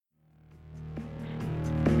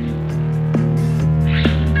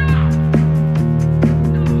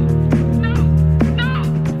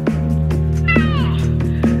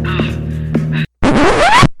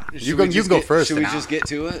You can go first. Should we just get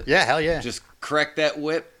to it? Yeah, hell yeah. Just crack that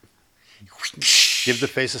whip. Give the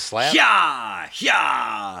face a slap.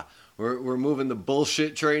 Yeah. We're moving the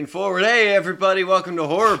bullshit train forward. Hey, everybody, welcome to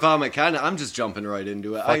Horror Vomit. I'm just jumping right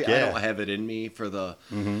into it. I don't have it in me for the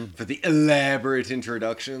elaborate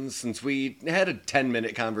introductions, since we had a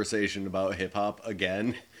 10-minute conversation about hip-hop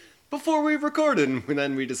again before we recorded, and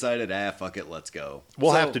then we decided, fuck it, let's go.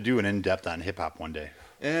 We'll have to do an in-depth on hip-hop one day.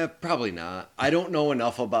 Probably not. I don't know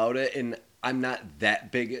enough about it, and I'm not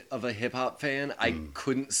that big of a hip-hop fan. I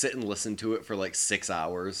couldn't sit and listen to it for like 6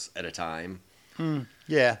 hours at a time.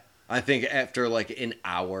 Yeah. I think after like an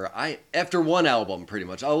hour, after one album, pretty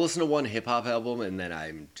much, I'll listen to one hip hop album and then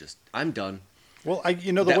I'm done. Well,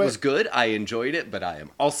 that was good. I enjoyed it, but I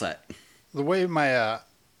am all set. The way my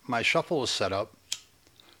shuffle is set up,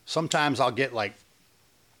 sometimes I'll get like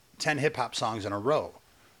 10 hip hop songs in a row,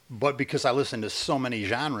 but because I listen to so many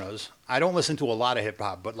genres, I don't listen to a lot of hip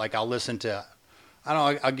hop. But like I'll listen to,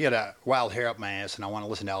 I'll get a wild hair up my ass and I want to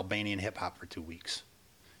listen to Albanian hip hop for 2 weeks.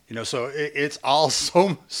 You know, so it's all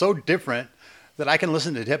so different that I can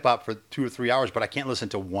listen to hip hop for 2 or 3 hours, but I can't listen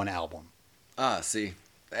to one album. See,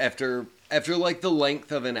 after like the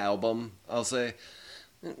length of an album, I'll say,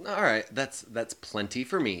 all right, that's plenty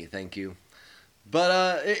for me, thank you.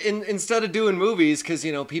 But instead of doing movies, because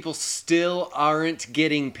people still aren't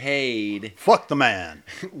getting paid. Fuck the man.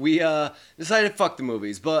 We decided fuck the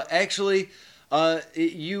movies, but actually.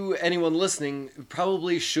 Anyone listening,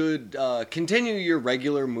 probably should continue your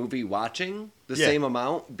regular movie watching the same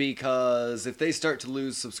amount, because if they start to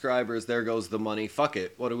lose subscribers, there goes the money. Fuck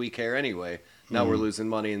it. What do we care anyway? Now we're losing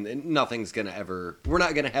money and nothing's going to we're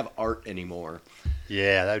not going to have art anymore.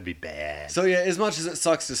 Yeah, that would be bad. So yeah, as much as it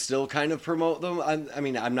sucks to still kind of promote them,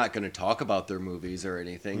 I'm not going to talk about their movies or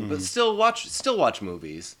anything, but still watch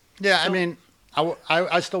movies. Yeah, so,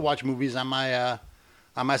 I still watch movies on my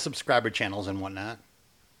subscriber channels and whatnot.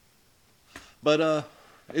 But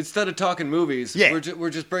instead of talking movies, we're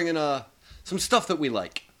just bringing some stuff that we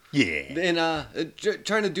like. Yeah. And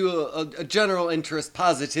trying to do a general interest,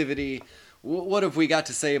 positivity. What have we got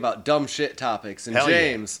to say about dumb shit topics? And hell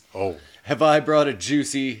James, yeah. Have I brought a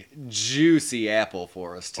juicy apple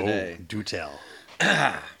for us today? Oh, do tell.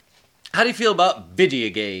 How do you feel about video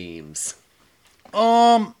games?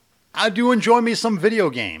 I do enjoy me some video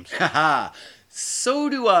games. Haha. So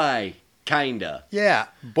do I, kinda. Yeah,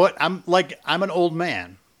 but I'm an old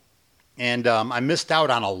man, and I missed out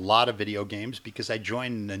on a lot of video games because I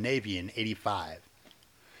joined the Navy in '85.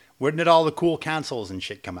 When did all the cool consoles and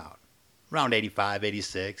shit come out? Around '85,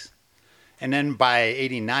 '86. And then by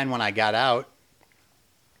 '89, when I got out,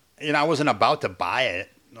 I wasn't about to buy it.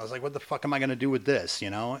 I was like, what the fuck am I going to do with this,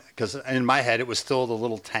 Because in my head, it was still the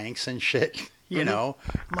little tanks and shit. I'm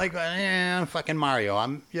like, I'm fucking Mario.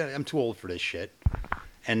 I'm too old for this shit.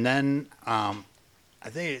 And then I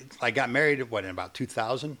think I got married in about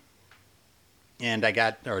 2000, and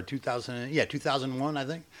 2001 I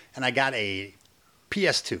think, and I got a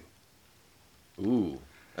PS2. Ooh,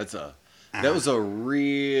 that was a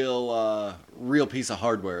real piece of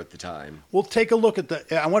hardware at the time. Well, take a look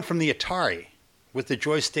at I went from the Atari with the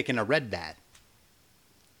joystick and a red dot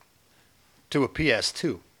to a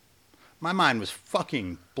PS2. My mind was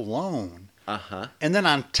fucking blown. Uh-huh. And then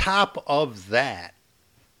on top of that,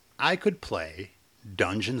 I could play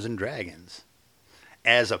Dungeons and Dragons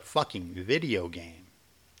as a fucking video game.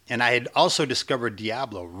 And I had also discovered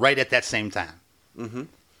Diablo right at that same time. Mm-hmm.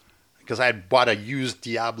 Because I had bought a used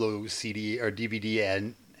Diablo CD or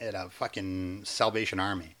DVD at a fucking Salvation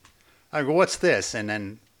Army. I go, what's this? And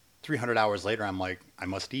then 300 hours later, I'm like, I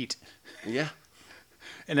must eat. Yeah.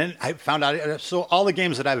 And then I found out, so all the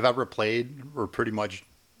games that I've ever played were pretty much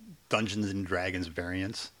Dungeons and Dragons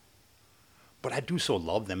variants. But I do so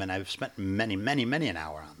love them, and I've spent many, many, many an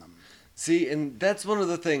hour on them. See, and that's one of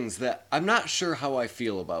the things that I'm not sure how I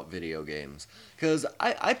feel about video games. Because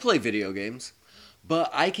I play video games, but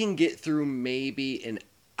I can get through maybe an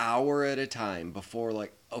hour at a time before,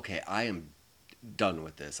 like, okay, I am done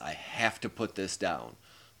with this. I have to put this down.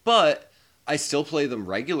 But I still play them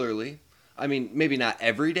regularly. I mean, maybe not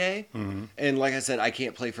every day. Mm-hmm. And like I said, I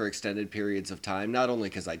can't play for extended periods of time, not only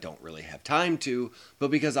because I don't really have time to, but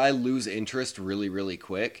because I lose interest really, really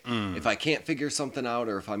quick. If I can't figure something out,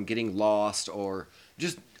 or if I'm getting lost, or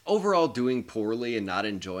just overall doing poorly and not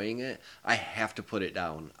enjoying it, I have to put it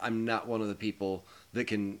down. I'm not one of the people that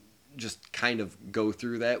can just kind of go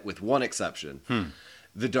through that, with one exception.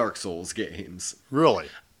 The Dark Souls games. Really?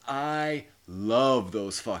 I love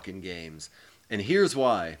those fucking games. And here's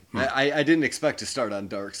why. I didn't expect to start on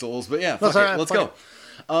Dark Souls, but yeah, let's go.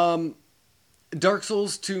 Dark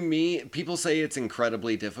Souls, to me, people say it's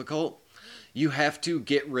incredibly difficult. you have to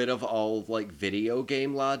get rid of all like video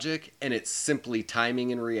game logic, and it's simply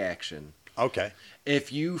timing and reaction. Okay.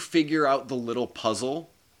 If you figure out the little puzzle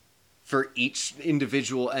for each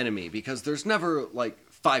individual enemy, because there's never like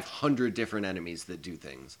 500 different enemies that do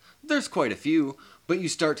things. There's quite a few, but you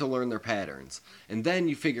start to learn their patterns. And then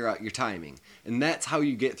you figure out your timing. And that's how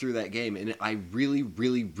you get through that game. And I really,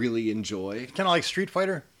 really, really enjoy. Kind of like Street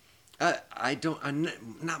Fighter? I'm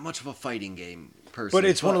not much of a fighting game person. But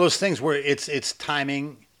it's one of those things where it's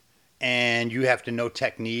timing, and you have to know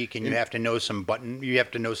technique, and you have to know some button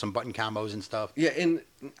combos and stuff. Yeah, and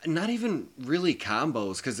not even really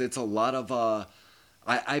combos, because it's a lot of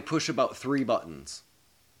I push about 3 buttons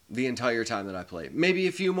the entire time that I play. Maybe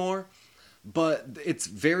a few more, but it's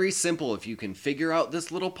very simple. If you can figure out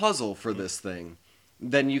this little puzzle for this thing,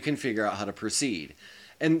 then you can figure out how to proceed.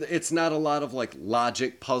 And it's not a lot of like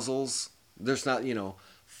logic puzzles. There's not,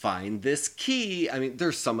 find this key. I mean,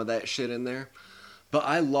 there's some of that shit in there. But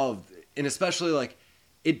I love, and especially like,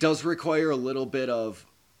 it does require a little bit of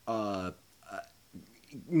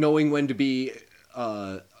knowing when to be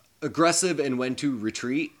aggressive and when to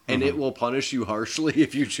retreat, and it will punish you harshly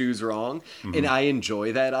if you choose wrong. And I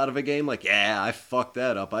enjoy that out of a game. Like, yeah, I fucked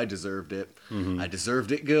that up. I deserved it. I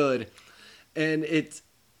deserved it good. And it's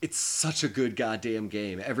such a good goddamn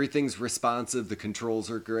game. Everything's responsive. The controls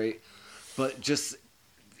are great. But just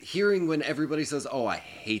hearing when everybody says, oh, I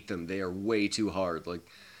hate them, they are way too hard. Like,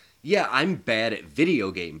 yeah, I'm bad at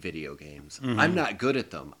video games. I'm not good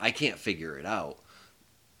at them. I can't figure it out.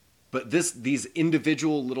 But these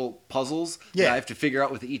individual little puzzles that I have to figure out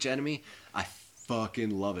with each enemy, I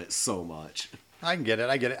fucking love it so much. I get it.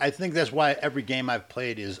 I think that's why every game I've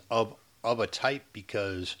played is of a type,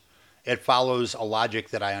 because it follows a logic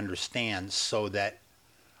that I understand, so that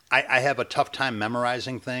I have a tough time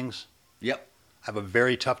memorizing things. Yep. I have a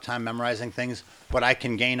very tough time memorizing things, but I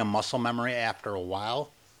can gain a muscle memory after a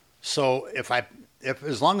while. So if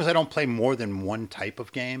as long as I don't play more than one type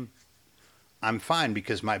of game, I'm fine,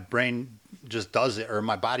 because my brain just does it, or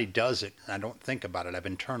my body does it, and I don't think about it. I've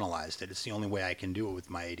internalized it. It's the only way I can do it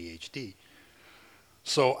with my ADHD.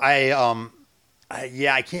 So I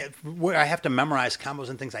can't. I have to memorize combos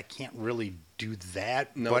and things. I can't really do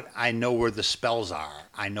that. No. But I know where the spells are.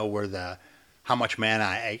 I know where how much mana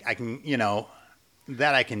I can,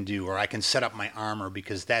 that I can do, or I can set up my armor,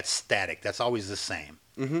 because that's static. That's always the same.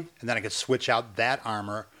 And then I could switch out that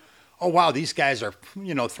armor. Oh, wow, these guys are,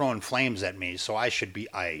 throwing flames at me, so I should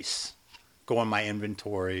be ice. Go in my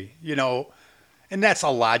inventory, and that's a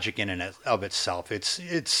logic in and of itself.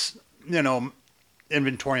 It's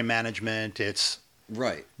inventory management, it's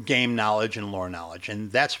right game knowledge and lore knowledge,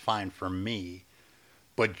 and that's fine for me.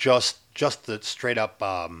 But just the straight up,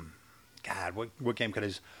 God, what game could I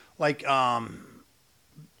use? Like,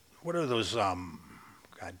 what are those,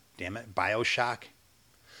 God damn it, BioShock?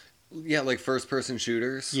 Yeah, like first-person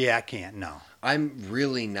shooters. Yeah, I can't, no. I'm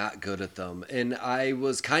really not good at them. And I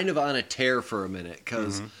was kind of on a tear for a minute,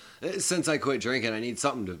 because since I quit drinking, I need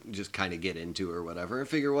something to just kind of get into or whatever. And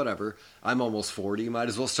figure, whatever, I'm almost 40, might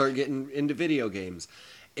as well start getting into video games.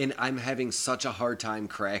 And I'm having such a hard time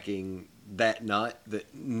cracking that nut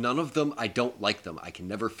that none of them, I don't like them. I can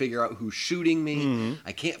never figure out who's shooting me.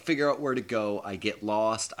 I can't figure out where to go. I get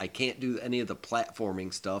lost. I can't do any of the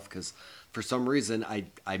platforming stuff, because for some reason,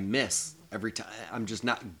 I miss every time. I'm just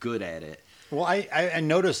not good at it. Well, I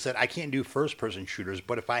noticed that I can't do first-person shooters,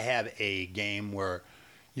 but if I have a game where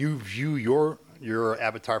you view your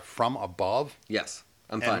avatar from above... Yes,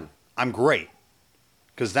 I'm fine. I'm great,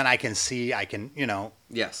 because then I can,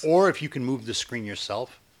 Yes. Or if you can move the screen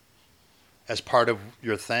yourself as part of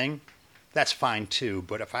your thing, that's fine too.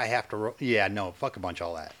 But if I have to... fuck a bunch of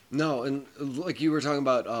all that. No, and like you were talking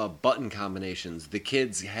about button combinations. The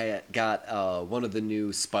kids got one of the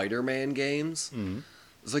new Spider-Man games.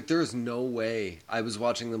 It's like, there's no way. I was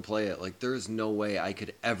watching them play it. Like, there's no way I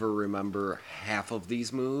could ever remember half of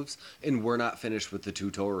these moves, and we're not finished with the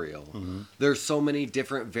tutorial. There's so many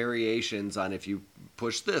different variations on if you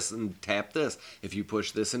push this and tap this. If you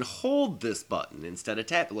push this and hold this button instead of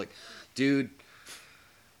tap. Like, dude...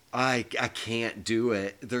 I can't do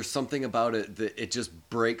it. There's something about it that it just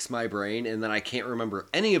breaks my brain, and then I can't remember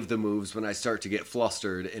any of the moves when I start to get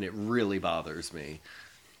flustered, and it really bothers me.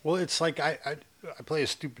 Well, it's like I play a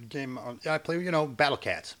stupid game. I play, Battle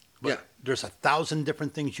Cats. But there's 1,000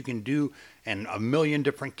 different things you can do, and 1,000,000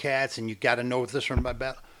 different cats, and you got to know this one by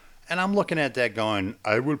battle. And I'm looking at that going,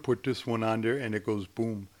 I will put this one on there, and it goes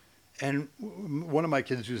boom. And one of my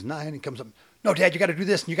kids who's 9, and comes up, no, Dad, you got to do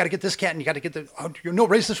this, and you got to get this cat, and you got to get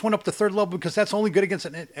raise this one up to 3rd level, because that's only good against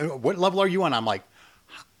it. And what level are you on? I'm like,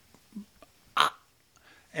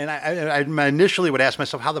 And I initially would ask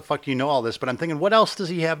myself, how the fuck do you know all this? But I'm thinking, what else does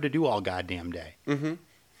he have to do all goddamn day? Mm-hmm.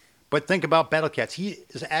 But think about Battle Cats. He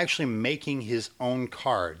is actually making his own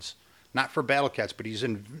cards. Not for Battle Cats, but he's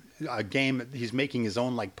in a game. He's making his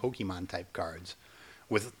own like Pokemon type cards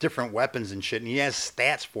with different weapons and shit. And he has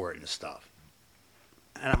stats for it and stuff.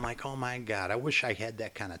 And I'm like, oh my God, I wish I had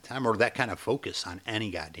that kind of time or that kind of focus on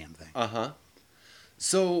any goddamn thing. Uh-huh.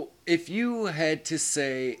 So, if you had to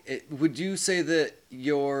say, would you say that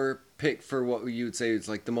your pick for what you would say is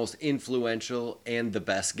like the most influential and the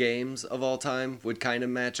best games of all time would kind of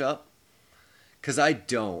match up? Because I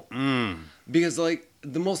don't. Because, like,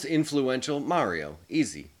 the most influential, Mario.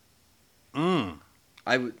 Easy. I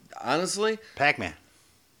would, honestly... Pac-Man.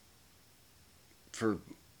 For,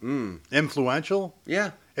 Influential?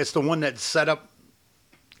 Yeah. It's the one that set up,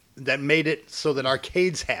 that made it so that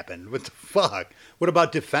arcades happened. What the fuck? What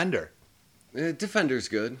about Defender? Defender's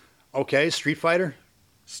good. Okay, Street Fighter?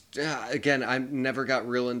 Again, I never got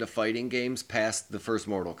real into fighting games past the first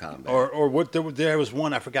Mortal Kombat. Or what? There was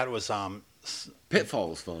one, I forgot it was... Pitfall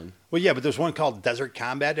was fun. Well, yeah, but there's one called Desert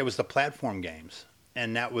Combat. It was the platform games.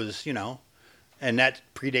 And that was, and that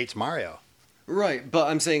predates Mario. Right, but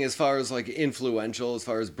I'm saying as far as like influential, as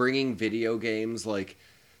far as bringing video games like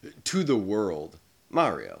to the world,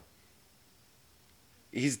 Mario.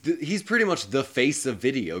 He's pretty much the face of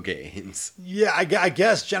video games. Yeah, I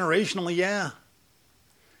guess generationally, yeah.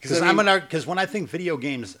 Because when I think video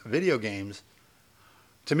games,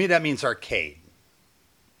 to me that means arcade.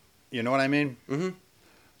 You know what I mean? Mm-hmm.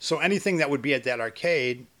 So anything that would be at that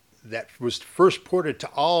arcade that was first ported to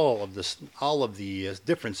all of the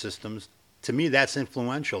different systems, to me that's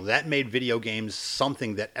influential. That made video games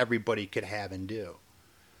something that everybody could have and do.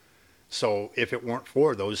 So if it weren't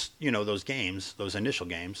for those, those games, those initial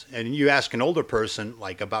games, and you ask an older person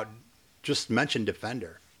like about, just mention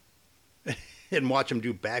Defender, and watch them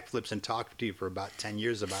do backflips and talk to you for about 10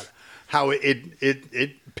 years about how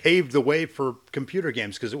it paved the way for computer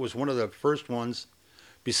games, because it was one of the first ones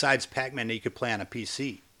besides Pac-Man that you could play on a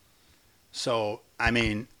PC. So, I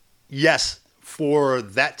mean, yes, for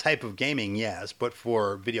that type of gaming, yes, but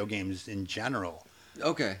for video games in general.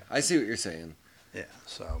 Okay, I see what you're saying. Yeah,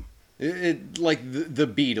 so... It like the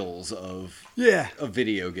Beatles of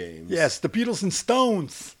video games. Yes, the Beatles and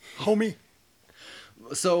Stones, homie.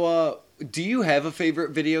 So, do you have a favorite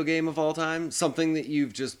video game of all time? Something that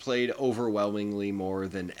you've just played overwhelmingly more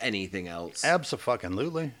than anything else?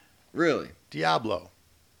 Abso-fucking-lutely. Really? Diablo.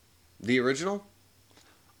 The original?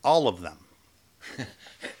 All of them.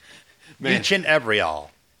 Each and every all.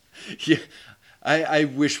 Yeah. I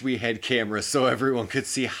wish we had cameras so everyone could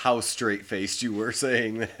see how straight-faced you were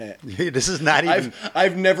saying that. This is not even...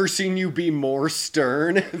 I've never seen you be more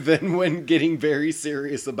stern than when getting very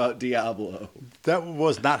serious about Diablo. That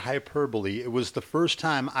was not hyperbole. It was the first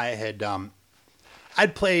time I had...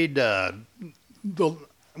 I'd played...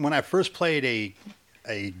 when I first played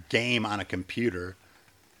a game on a computer,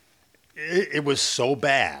 it was so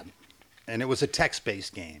bad. And it was a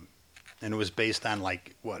text-based game. And it was based on,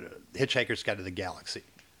 Hitchhiker's Guide to the Galaxy.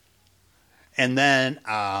 And then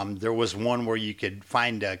there was one where you could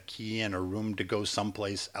find a key in a room to go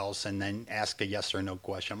someplace else and then ask a yes or no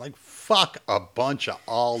question. I'm like, fuck a bunch of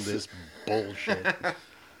all this bullshit.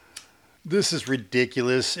 This is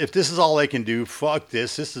ridiculous. If this is all I can do, fuck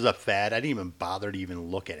this. This is a fad. I didn't even bother to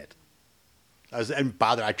even look at it.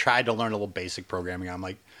 I tried to learn a little basic programming. I'm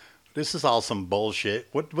like, this is all some bullshit.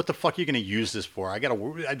 What the fuck are you going to use this for?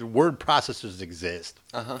 Word processors exist.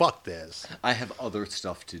 Fuck this. I have other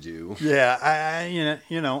stuff to do. Yeah,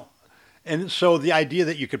 And so the idea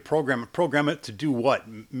that you could program it to do what?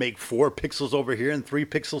 Make 4 pixels over here and 3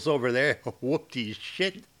 pixels over there? Whoop-de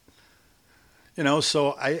shit.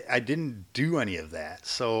 So I didn't do any of that.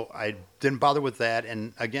 So I didn't bother with that.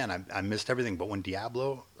 And again, I missed everything. But when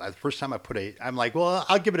Diablo, the first time I'm like, well,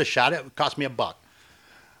 I'll give it a shot. It cost me $1.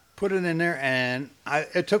 Put it in there, and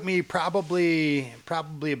it took me probably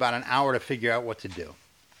about an hour to figure out what to do.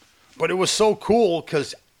 But it was so cool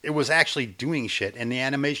because it was actually doing shit, and the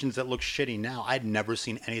animations that look shitty now, I'd never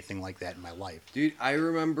seen anything like that in my life. Dude, I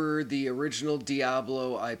remember the original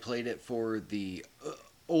Diablo. I played it for the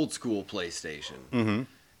old school PlayStation. Mm-hmm.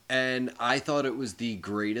 And I thought it was the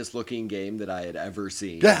greatest looking game that I had ever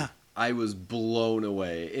seen. Yeah. I was blown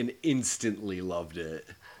away and instantly loved it.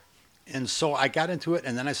 And so I got into it,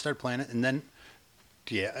 and then I started playing it, and then,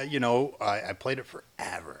 I played it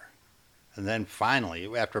forever. And then finally,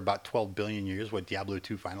 after about 12 billion years, Diablo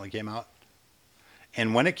 2 finally came out.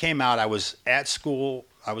 And when it came out, I was at school.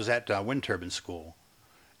 I was at Wind Turbine School.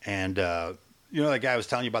 And, the guy I was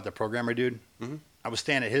telling you about, the programmer dude? Mm-hmm. I was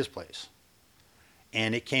staying at his place.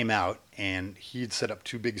 And it came out, and he'd set up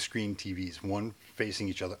two big screen TVs, one facing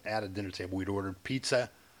each other at a dinner table. We'd ordered pizza,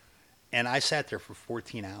 and I sat there for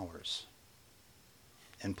 14 hours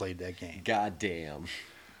and played that game. God damn.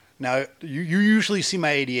 Now, you usually see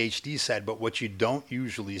my ADHD side, but what you don't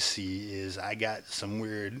usually see is I got some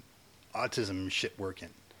weird autism shit working.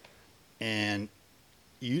 And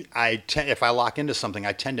if I lock into something,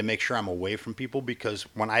 I tend to make sure I'm away from people, because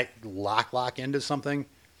when I lock into something,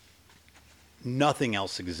 nothing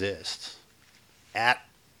else exists at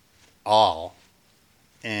all.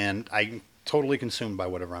 And I'm totally consumed by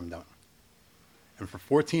whatever I'm doing. And for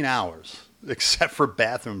 14 hours, except for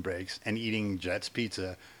bathroom breaks and eating Jets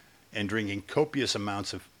Pizza and drinking copious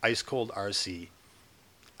amounts of ice-cold RC,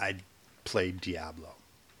 I played Diablo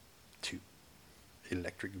 2,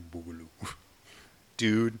 Electric Boogaloo.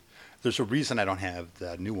 Dude, there's a reason I don't have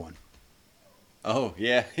the new one. Oh,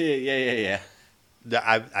 yeah. Yeah.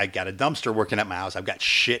 I got a dumpster working at my house. I've got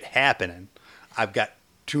shit happening. I've got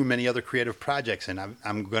too many other creative projects, and I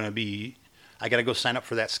got to go sign up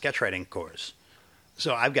for that sketch writing course.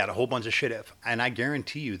 So I've got a whole bunch of shit. And I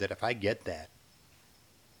guarantee you that if I get that,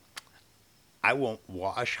 I won't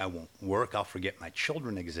wash, I won't work, I'll forget my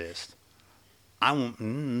children exist. I won't,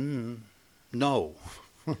 no.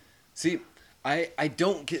 See, I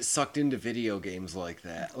don't get sucked into video games like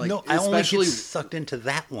that. Like, no, I only get sucked into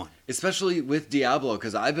that one. Especially with Diablo,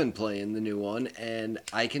 because I've been playing the new one, and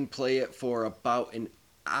I can play it for about an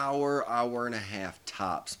hour and a half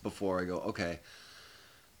tops before I go, okay,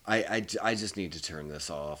 I just need to turn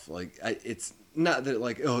this off. Like, it's not that,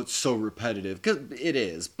 like, oh, it's so repetitive, because it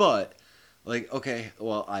is, but, like, okay,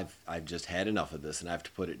 well, I've just had enough of this, and I have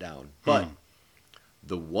to put it down. But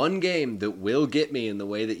the one game that will get me in the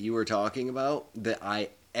way that you were talking about, that I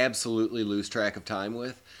absolutely lose track of time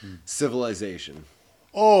with, Civilization.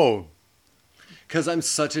 Oh. Because I'm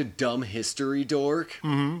such a dumb history dork,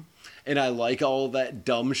 and I like all that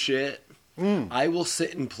dumb shit. I will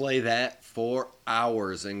sit and play that for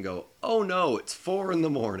hours and go, oh no, it's 4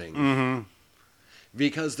 a.m.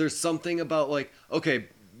 Because there's something about, like, okay,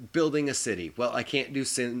 building a city. Well, I can't do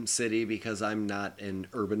Sim City because I'm not an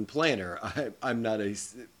urban planner. I'm not a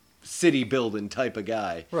city building type of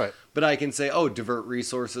guy. Right. But I can say, oh, divert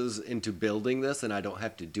resources into building this, and I don't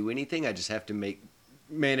have to do anything. I just have to make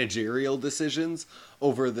managerial decisions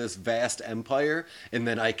over this vast empire, and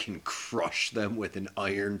then I can crush them with an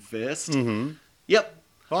iron fist. Yep.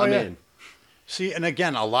 I'm in. See, and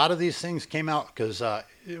again, a lot of these things came out because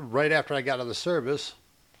right after I got out of the service,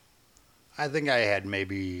 I think I had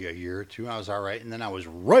maybe a year or two. I was all right. And then I was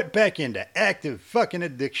right back into active fucking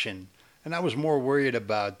addiction. And I was more worried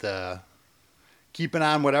about keeping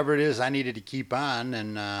on whatever it is I needed to keep on,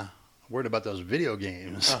 and worried about those video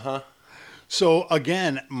games. So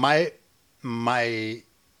again, my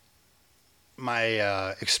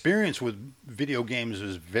experience with video games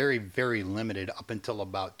was very, very limited up until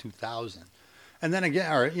about 2000. And then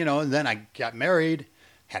again, and then I got married,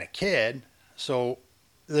 had a kid. So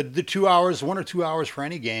the 2 hours, 1 or 2 hours for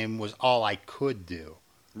any game was all I could do.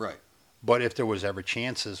 Right. But if there was ever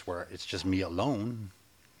chances where it's just me alone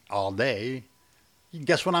all day,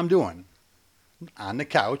 guess what I'm doing? On the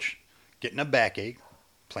couch, getting a backache,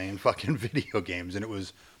 playing fucking video games. And it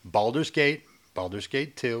was Baldur's Gate, Baldur's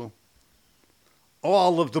Gate 2,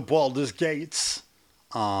 all of the Baldur's Gates,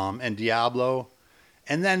 and Diablo.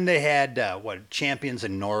 And then they had, Champions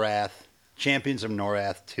of Norath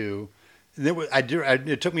 2.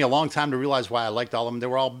 It took me a long time to realize why I liked all of them. They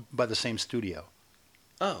were all by the same studio.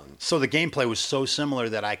 Oh. So the gameplay was so similar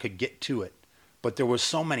that I could get to it. But there were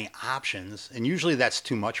so many options, and usually that's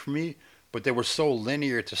too much for me, but they were so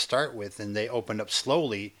linear to start with, and they opened up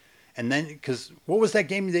slowly. And then, because what was that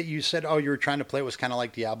game that you said, you were trying to play? It was kind of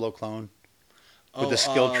like Diablo clone? With the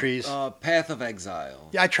skill trees? Path of Exile.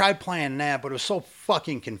 Yeah, I tried playing that, but it was so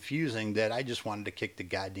fucking confusing that I just wanted to kick the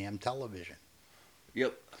goddamn television.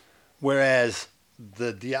 Yep. Whereas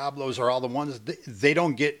the Diablos are all the ones, they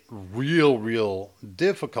don't get real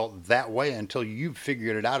difficult that way until you've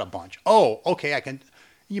figured it out a bunch. Oh, okay,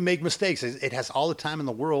 you make mistakes. It has all the time in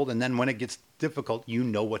the world, and then when it gets difficult, you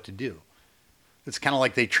know what to do. It's kind of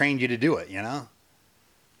like they trained you to do it, you know?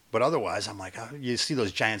 But otherwise, I'm like, you see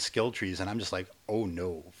those giant skill trees, and I'm just like, oh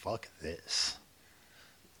no, fuck this.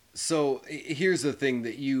 So here's the thing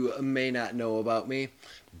that you may not know about me.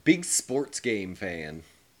 Big sports game fan.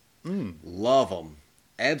 Love them.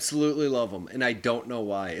 Absolutely love them. And I don't know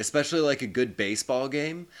why. Especially like a good baseball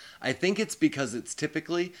game. I think it's because it's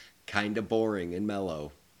typically kind of boring and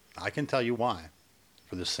mellow. I can tell you why.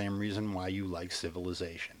 For the same reason why you like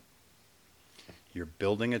Civilization. You're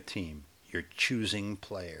building a team. You're choosing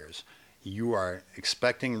players. you are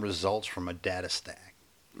expecting results from a data stack.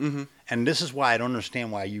 Mm-hmm. And this is why I don't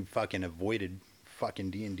understand why you fucking avoided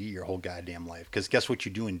fucking D&D your whole goddamn life. Because guess what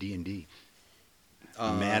you do in D&D?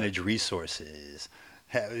 Manage resources.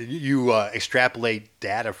 You extrapolate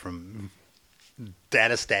data from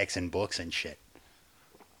data stacks and books and shit.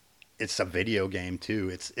 It's a video game too.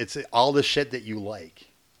 It's all the shit that you like.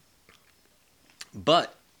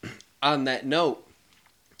 But on that note,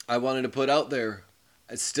 I wanted to put out there,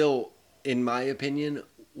 still, in my opinion,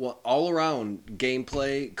 all around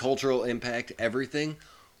gameplay, cultural impact, everything,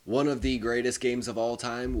 one of the greatest games of all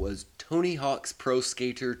time was Tony Hawk's Pro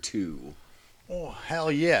Skater 2. Oh,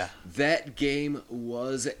 hell yeah. That game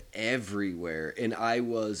was everywhere, and I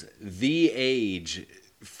was the age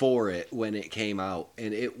for it when it came out.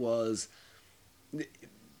 And it was,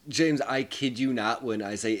 James, I kid you not when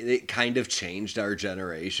I say it kind of changed our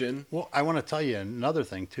generation. Well, I want to tell you another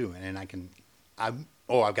thing too, and I've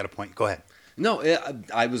got a point. Go ahead. No,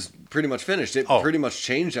 I was pretty much finished. It pretty much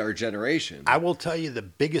changed our generation. I will tell you the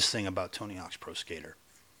biggest thing about Tony Hawk's Pro Skater.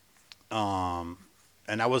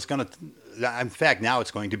 And I was going to, in fact, now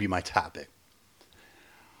it's going to be my topic.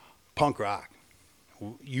 Punk rock.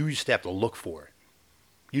 You used to have to look for it.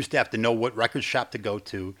 You used to have to know what record shop to go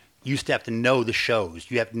to. You used to have to know the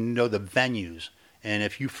shows. You have to know the venues. And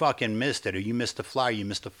if you fucking missed it or you missed a flyer, you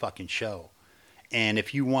missed a fucking show. And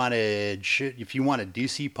if you wanted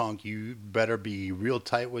DC punk, you better be real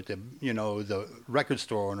tight with the record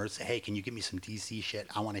store owner. Say, hey, can you give me some DC shit?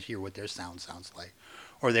 I want to hear what their sound sounds like.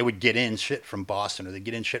 Or they would get in shit from Boston, or they'd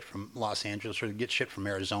get in shit from Los Angeles, or they'd get shit from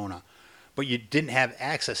Arizona. But you didn't have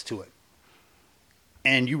access to it.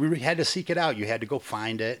 And you really had to seek it out. You had to go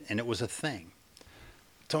find it, and it was a thing.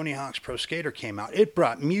 Tony Hawk's Pro Skater came out. It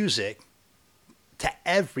brought music to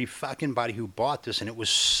every fucking body who bought this, and it was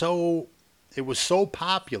so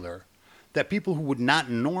popular that people who would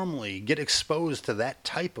not normally get exposed to that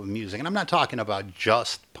type of music, and I'm not talking about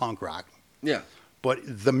just punk rock, Yeah. but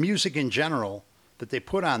the music in general that they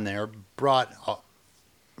put on there brought a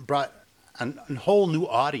whole new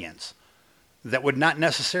audience that would not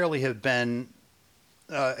necessarily have been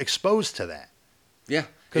exposed to that. Yeah.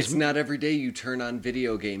 It's not every day you turn on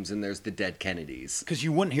video games and there's the Dead Kennedys. Because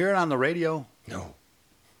you wouldn't hear it on the radio. No.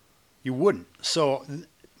 You wouldn't. So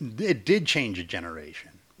it did change a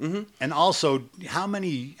generation. Mm-hmm. And also, how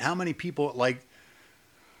many people, like,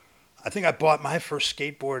 I think I bought my first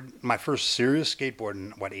serious skateboard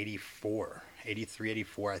in, 83,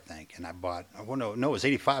 84, I think. And I bought, it was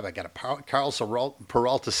 85. I got a Carlos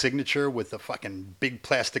Peralta signature with a fucking big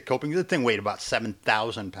plastic coping. The thing weighed about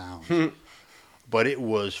 7,000 pounds. But it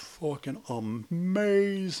was fucking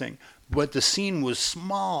amazing. But the scene was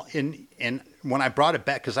small. And when I brought it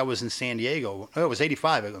back, because I was in San Diego. Oh, it was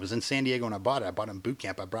 85. I was in San Diego when I bought it. I bought it in boot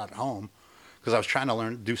camp. I brought it home because I was trying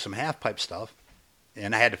to do some half-pipe stuff.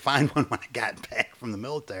 And I had to find one when I got back from the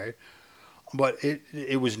military. But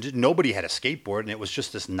it was, nobody had a skateboard, and it was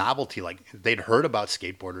just this novelty. Like, they'd heard about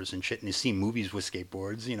skateboarders and shit, and you see movies with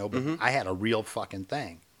skateboards, but I had a real fucking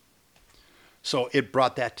thing. So it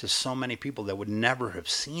brought that to so many people that would never have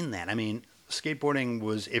seen that. I mean, skateboarding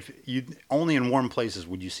was, only in warm places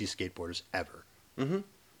would you see skateboarders ever. Mm-hmm.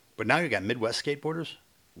 But now you got Midwest skateboarders.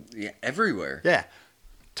 Yeah, everywhere. Yeah.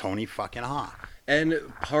 Tony fucking Hawk. And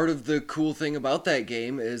part of the cool thing about that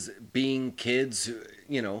game is being kids,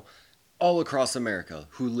 all across America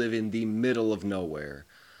who live in the middle of nowhere.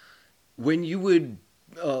 When you would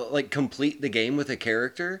complete the game with a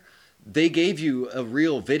character, they gave you a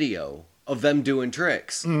real video of them doing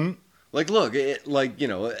tricks. Mm-hmm. Like, look,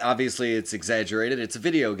 obviously it's exaggerated. It's a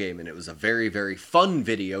video game, and it was a very, very fun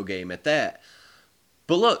video game at that.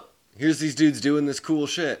 But look, here's these dudes doing this cool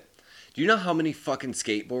shit. Do you know how many fucking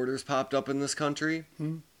skateboarders popped up in this country?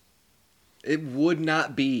 Mm-hmm. It would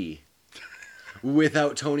not be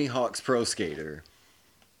without Tony Hawk's Pro Skater.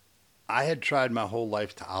 I had tried my whole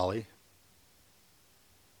life to ollie.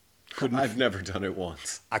 I've never done it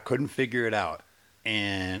once. I couldn't figure it out.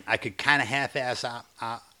 And I could kind of half-ass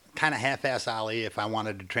ollie if I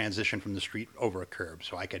wanted to transition from the street over a curb.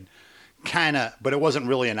 So I could but it wasn't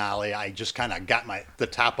really an ollie. I just kind of got the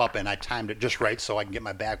top up and I timed it just right so I can get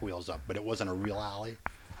my back wheels up. But it wasn't a real ollie.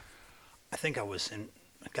 I think I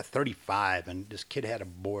got 35, and this kid had a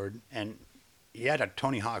board, and he had a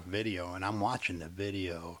Tony Hawk video, and I'm watching the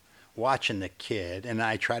video, watching the kid, and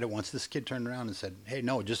I tried it once. This kid turned around and said, hey,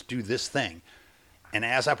 no, just do this thing. And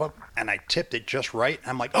as I tipped it just right,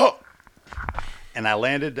 I'm like, oh! And I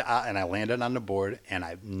landed on the board, and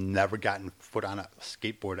I've never gotten foot on a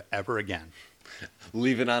skateboard ever again.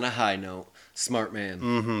 Leave it on a high note. Smart man.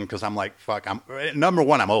 Mm-hmm, because I'm like, fuck, number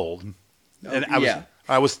one, I'm old. And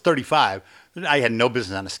I was 35. I had no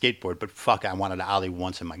business on a skateboard, but fuck, I wanted to ollie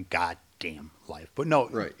once in my goddamn life. But no,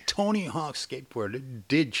 Right. Tony Hawk's skateboard, it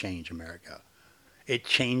did change America. It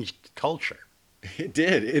changed culture. It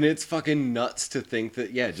did, and it's fucking nuts to think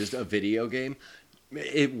that, yeah, just a video game.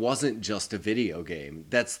 It wasn't just a video game.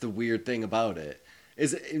 That's the weird thing about it.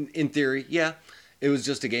 Is in theory, yeah, it was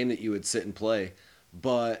just a game that you would sit and play,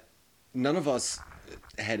 but none of us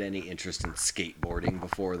had any interest in skateboarding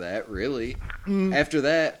before that, really. After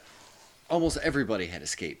that, almost everybody had a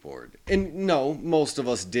skateboard. And no, most of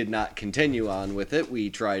us did not continue on with it. We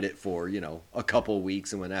tried it for, a couple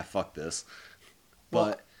weeks and went, fuck this. Well,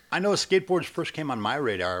 But I know skateboards first came on my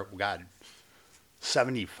radar, God,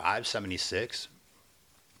 75, 76.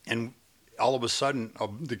 And all of a sudden,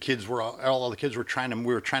 all the kids were we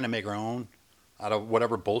were trying to make our own out of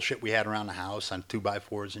whatever bullshit we had around the house on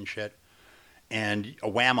 2x4s and shit. And a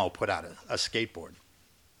Whammo put out a skateboard.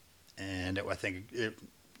 And it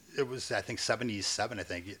was 77, I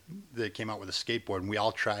think, they came out with a skateboard, and we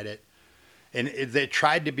all tried it. And they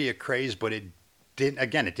tried to be a craze, but it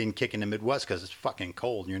didn't kick in the Midwest because it's fucking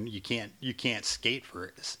cold. You can't skate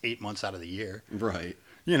for 8 months out of the year. right.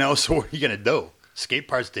 So what are you going to do? Skate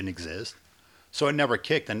parks didn't exist. So it never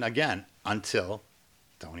kicked. And again, until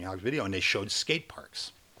Tony Hawk's Video, and they showed skate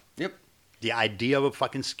parks. Yep. The idea of a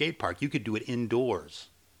fucking skate park, you could do it indoors.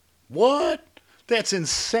 What? That's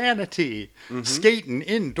insanity. Mm-hmm. Skating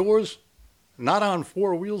indoors, not on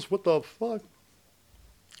four wheels. What the fuck?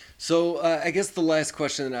 So I guess the last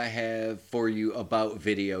question that I have for you about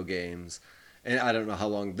video games, and I don't know how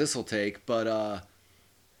long this will take, but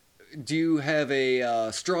do you have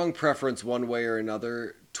a strong preference one way or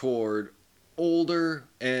another toward older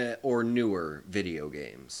or newer video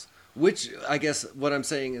games? Which, I guess what I'm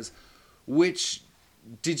saying is, which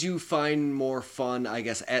did you find more fun, I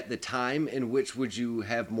guess, at the time, and which would you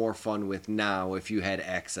have more fun with now if you had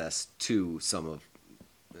access to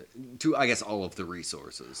I guess, all of the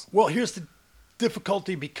resources? Well, here's the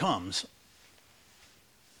difficulty becomes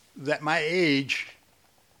that my age,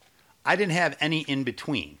 I didn't have any in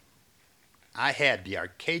between. I had the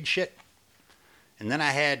arcade shit, and then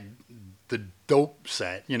I had the dope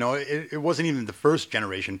set. It wasn't even the first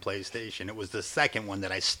generation PlayStation. It was the second one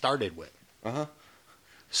that I started with. Uh-huh.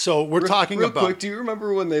 So we're talking real about... quick, do you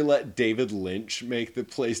remember when they let David Lynch make the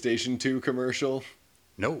PlayStation 2 commercial?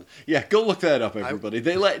 No. Yeah, go look that up, everybody.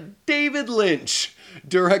 They let David Lynch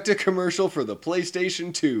direct a commercial for the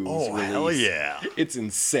PlayStation 2's Oh, release. hell yeah. It's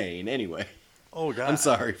insane. Anyway, Oh, God. I'm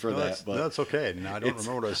sorry for No, that, but that's okay. No, I don't it's-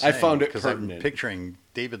 remember what I was I saying. found it because I'm pertinent. picturing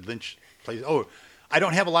David Lynch plays... Oh, I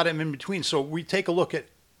don't have a lot of them in between. So we take a look at...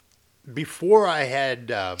 Before I had...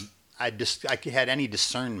 I had any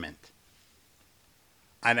discernment,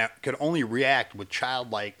 and I could only react with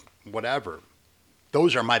childlike whatever.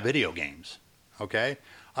 Those are my video games, okay?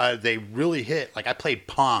 They really hit. Like, I played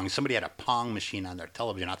Pong. Somebody had a Pong machine on their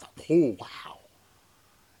television. I thought, oh, wow.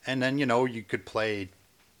 And then, you could play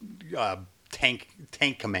Tank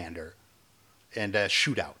Commander and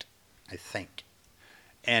Shootout, I think.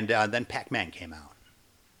 And then Pac-Man came out.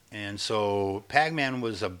 And so Pac-Man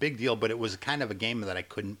was a big deal, but it was kind of a game that I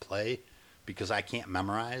couldn't play because I can't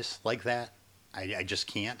memorize like that. I just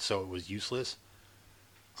can't, so it was useless.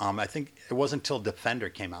 I think it wasn't until Defender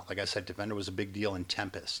came out. Like I said, Defender was a big deal, in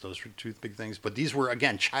Tempest. Those were two big things. But these were,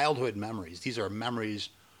 again, childhood memories. These are memories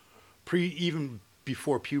even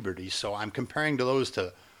before puberty. So I'm comparing those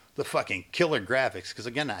to the fucking killer graphics. Because,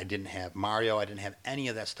 again, I didn't have Mario. I didn't have any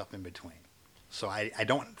of that stuff in between. So I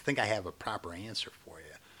don't think I have a proper answer for you.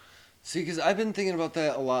 See, because I've been thinking about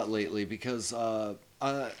that a lot lately because on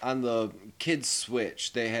the kids'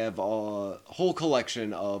 Switch, they have a whole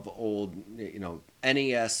collection of old,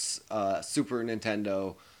 NES, Super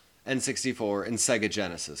Nintendo, N64, and Sega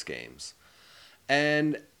Genesis games.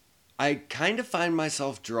 And I kind of find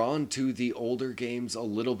myself drawn to the older games a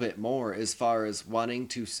little bit more as far as wanting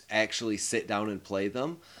to actually sit down and play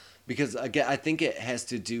them. Because, again, I think it has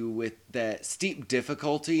to do with that steep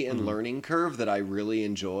difficulty and learning curve that I really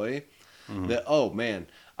enjoy. That, oh, man,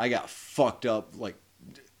 I got fucked up like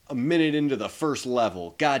a minute into the first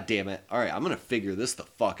level. God damn it. All right, I'm going to figure this the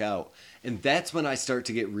fuck out. And that's when I start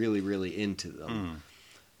to get really, really into them.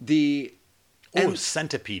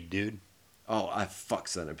 Centipede, dude. Oh, I fuck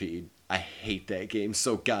Centipede. I hate that game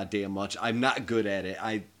so goddamn much. I'm not good at it.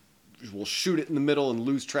 I will shoot it in the middle and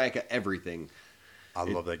lose track of everything. I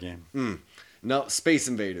love that game. No, Space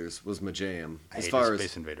Invaders was my jam. I hated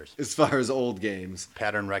Space Invaders. As far as old games.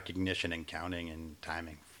 Pattern recognition and counting and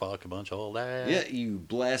timing. Fuck a bunch of old ass. Yeah, you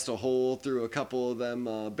blast a hole through a couple of them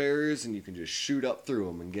barriers and you can just shoot up through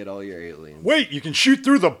them and get all your aliens. Wait, you can shoot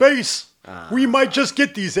through the base? We might just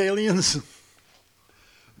get these aliens.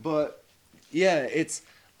 But Yeah,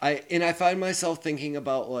 I find myself thinking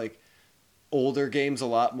about like older games a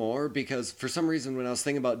lot more because for some reason when I was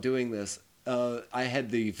thinking about doing this, I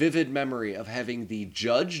had the vivid memory of having the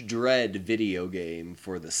Judge Dredd video game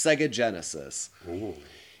for the Sega Genesis. Ooh.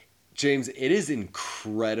 James, it is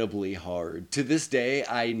incredibly hard. To this day,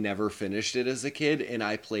 I never finished it as a kid, and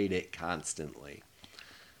I played it constantly.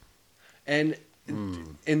 And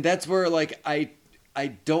that's where like I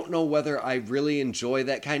don't know whether I really enjoy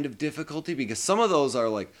that kind of difficulty because some of those are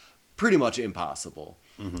like pretty much impossible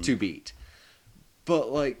to beat.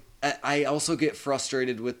 But like I also get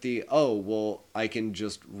frustrated with I can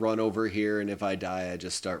just run over here and if I die I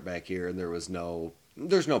just start back here and there's no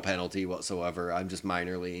penalty whatsoever. I'm just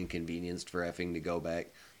minorly inconvenienced for having to go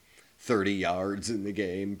back 30 yards in the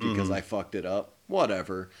game because I fucked it up.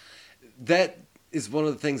 Whatever. That is one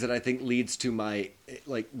of the things that I think leads to my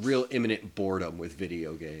like real imminent boredom with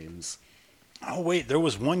video games. Oh wait, there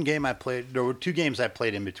was one game I played. There were two games I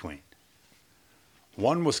played in between.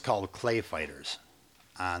 One was called Clay Fighters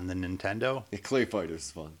on the Nintendo. Yeah, Clay Fighters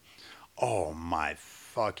is fun. Oh my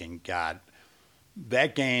fucking god.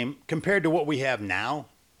 That game, compared to what we have now,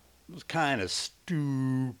 was kind of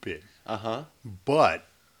stupid. Uh-huh. But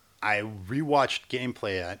I rewatched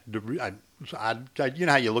gameplay. You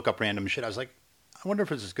know how you look up random shit? I was like, I wonder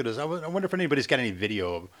if it's as good as... I wonder if anybody's got any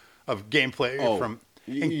video of gameplay from...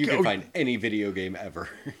 You can find any video game ever.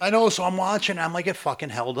 I know, so I'm watching. I'm like, it fucking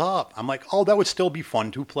held up. I'm like, oh, that would still be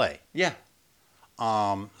fun to play. Yeah.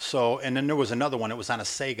 So, and then there was another one. It was on a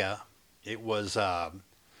Sega. It was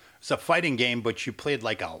it's a fighting game, but you played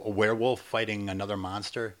like a werewolf fighting another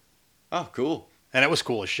monster. Oh, cool. And it was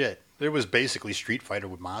cool as shit. It was basically Street Fighter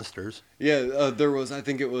with monsters. Yeah, there was, I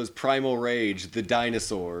think it was Primal Rage, the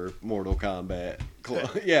dinosaur Mortal Kombat.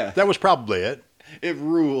 Yeah. That was probably it. It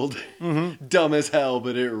ruled. Mm-hmm. Dumb as hell,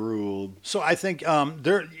 but it ruled. So I think I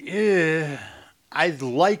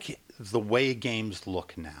like the way games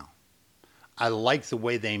look now. I like the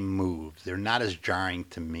way they move. They're not as jarring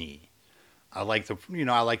to me. I like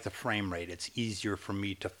the frame rate. It's easier for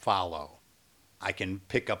me to follow. I can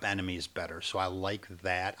pick up enemies better. So I like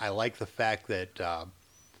that. I like the fact that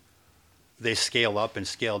they scale up and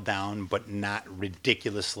scale down, but not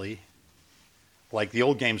ridiculously. Like the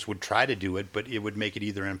old games would try to do it, but it would make it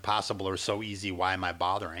either impossible or so easy. Why am I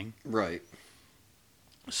bothering? Right.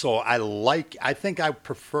 So I think I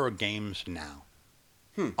prefer games now.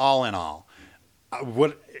 All in all.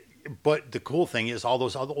 But the cool thing is all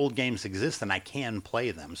those other old games exist and I can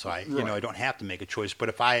play them. So I don't have to make a choice. But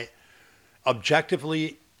if I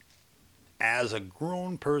objectively, as a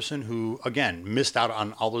grown person who, again, missed out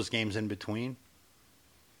on all those games in between,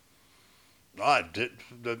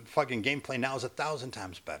 the fucking gameplay now is 1,000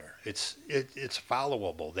 times better. It's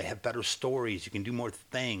followable. They have better stories. You can do more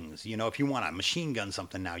things. You know, if you want to machine gun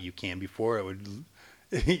something now, you can. Before it would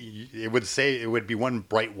be one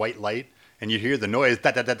bright white light, and you'd hear the noise.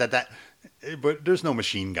 That. But there's no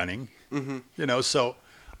machine gunning. Mm-hmm. You know, so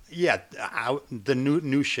yeah, the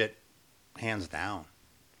new shit, hands down.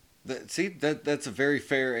 That's a very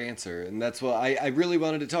fair answer, and that's what I really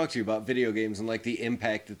wanted to talk to you about video games and like the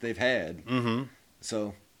impact that they've had. Mm-hmm.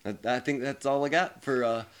 So I think that's all I got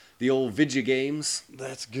for the old video games.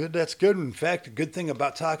 That's good. That's good. In fact, a good thing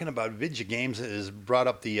about talking about video games is brought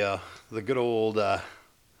up the good old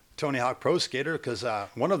Tony Hawk Pro Skater, because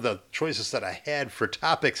one of the choices that I had for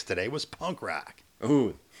topics today was punk rock.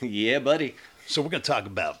 Ooh, yeah, buddy. So we're gonna talk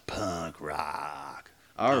about punk rock.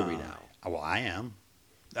 Are we now? Well, I am.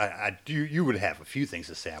 You would have a few things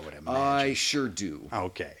to say, I would imagine. I sure do.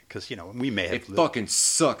 Okay, because we may have. It fucking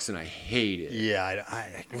sucks, and I hate it. Yeah,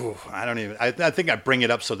 I don't even. I think I bring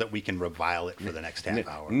it up so that we can revile it for the next half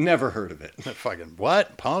hour. Never heard of it. Fucking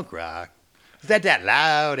what? Punk rock? Is that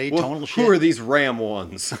loud atonal shit? Who are these Ram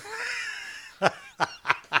ones?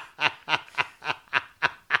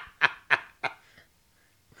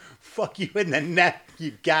 Fuck you in the neck.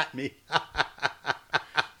 You got me.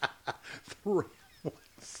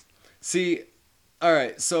 See, all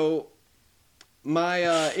right, so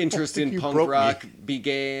my interest in punk rock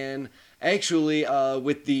began actually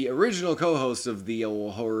with the original co-host of the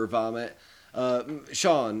old Horror Vomit,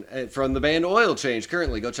 Sean, from the band Oil Change.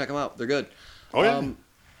 Currently, go check them out. They're good. Oh, yeah.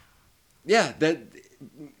 Yeah, that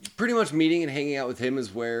pretty much meeting and hanging out with him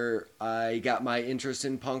is where I got my interest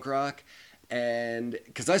in punk rock. And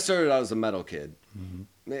because I started out as a metal kid,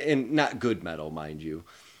 and not good metal, mind you.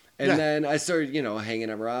 And then I started, hanging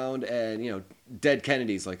around, and, Dead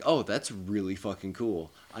Kennedy's like, oh, that's really fucking cool.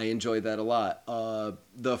 I enjoyed that a lot.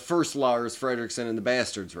 The first Lars Frederiksen and the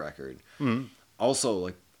Bastards record. Mm-hmm. Also,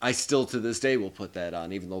 like, I still to this day will put that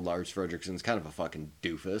on, even though Lars Frederiksen's kind of a fucking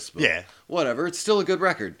doofus. But Yeah. whatever. It's still a good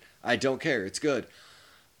record. I don't care. It's good.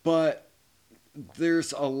 But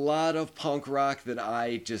there's a lot of punk rock that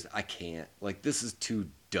I can't. Like, this is too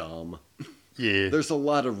dumb. Yeah. There's a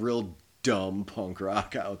lot of real dumb punk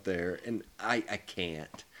rock out there, and I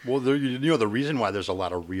can't. Well, the reason why there's a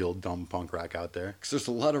lot of real dumb punk rock out there. Because there's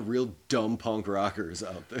a lot of real dumb punk rockers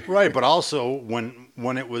out there. Right, but also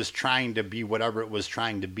when it was trying to be whatever it was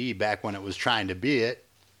trying to be back when it was trying to be it,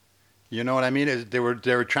 you know what I mean? They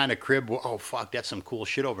were trying to crib, oh, fuck, that's some cool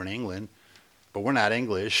shit over in England, but we're not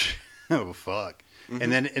English. Oh, fuck.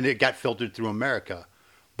 Mm-hmm. And it got filtered through America.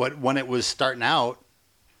 But when it was starting out,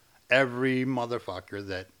 every motherfucker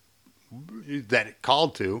that it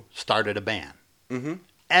called to started a band. Mm-hmm.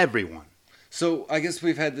 Everyone. So I guess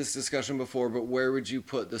we've had this discussion before, but where would you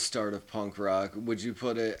put the start of punk rock? Would you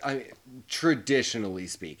put it, traditionally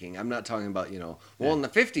speaking, I'm not talking about, in the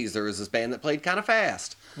 50s there was this band that played kind of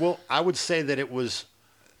fast. Well, I would say that it was...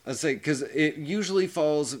 I'd say, because it usually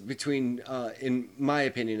falls between, in my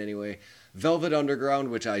opinion anyway, Velvet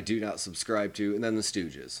Underground, which I do not subscribe to, and then the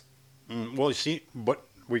Stooges. Well, you see, but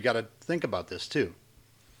we got to think about this too.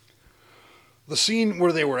 The scene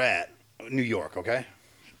where they were at, New York, okay?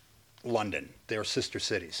 London, they were sister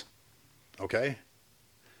cities, okay?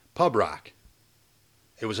 Pub rock.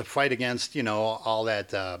 It was a fight against, all that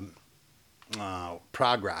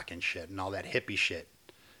prog rock and shit, and all that hippie shit,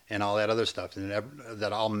 and all that other stuff, and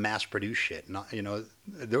that all mass-produced shit. And,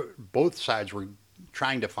 both sides were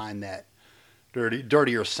trying to find that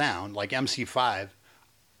dirtier sound, like MC5.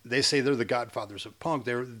 They say they're the godfathers of punk.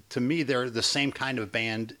 To me, they're the same kind of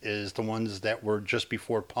band as the ones that were just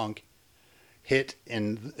before punk hit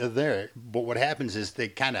in there. But what happens is they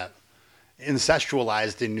kind of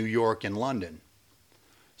incestualized in New York and London.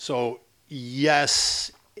 So,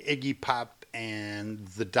 yes, Iggy Pop and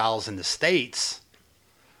the Dolls in the States,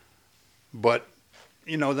 but,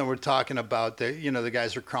 then we're talking about the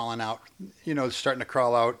guys are crawling out, starting to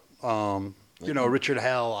crawl out, Richard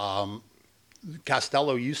Hell,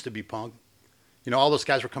 Costello used to be punk. All those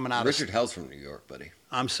guys were coming out. Richard Hell's from New York, buddy.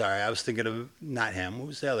 I'm sorry. I was thinking of not him. Who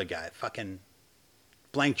was the other guy? Fucking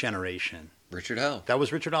Blank Generation. Richard Hell. That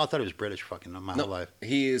was Richard Hell? I thought he was British fucking my whole life.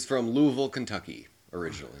 He is from Louisville, Kentucky,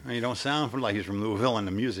 originally. You don't sound like he's from Louisville in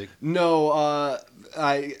the music. No,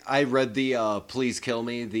 I read the Please Kill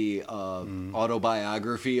Me, the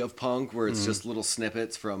autobiography of punk, where it's just little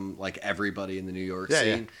snippets from, like, everybody in the New York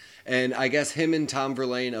scene. Yeah. And I guess him and Tom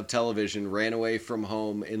Verlaine of Television ran away from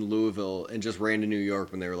home in Louisville and just ran to New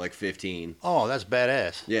York when they were like 15. Oh, that's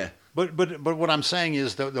badass. Yeah. But what I'm saying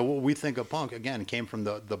is that what we think of punk, again, came from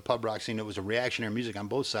the pub rock scene. It was a reactionary music on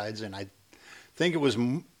both sides, and I think it was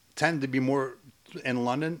tended to be more in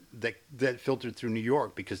London that filtered through New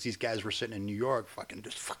York, because these guys were sitting in New York fucking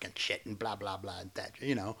shit and blah, blah, blah, that,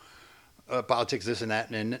 politics, this and that,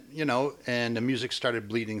 and and the music started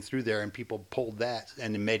bleeding through there, and people pulled that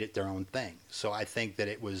and made it their own thing. So I think that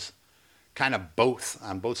it was kind of both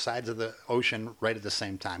on both sides of the ocean right at the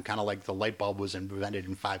same time, kind of like the light bulb was invented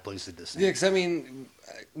in 5 places at the same time. Yeah, because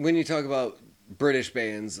when you talk about British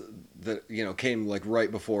bands that came like right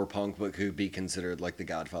before punk but could be considered like the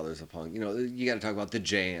godfathers of punk, you got to talk about the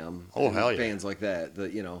Jam. Oh, hell yeah. Bands like that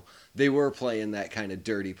they were playing that kind of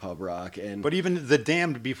dirty pub rock. But even the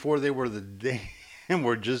Damned, before they were the Damned,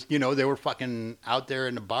 were just they were fucking out there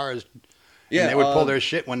in the bars. Yeah, and they would pull their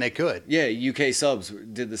shit when they could. Yeah, UK Subs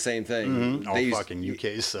did the same thing. Mm-hmm. Fucking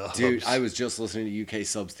UK Subs. Dude, I was just listening to UK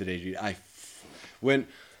Subs today, dude.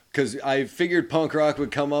 Because I figured punk rock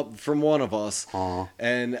would come up from one of us.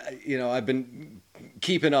 And, I've been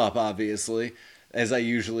keeping up, obviously, as I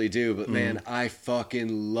usually do. But, man, I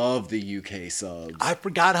fucking love the UK Subs. I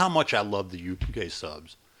forgot how much I love the UK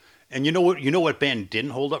Subs. And you know what band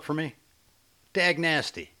didn't hold up for me? Dag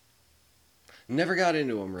Nasty. Never got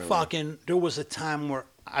into them, really. Fucking, there was a time where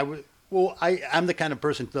I'm the kind of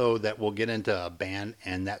person, though, that will get into a band,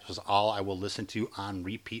 and that was all I will listen to on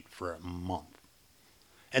repeat for a month.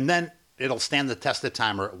 And then it'll stand the test of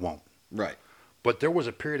time or it won't. Right. But there was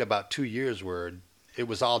a period about 2 years where it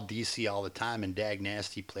was all DC all the time, and Dag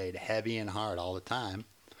Nasty played heavy and hard all the time.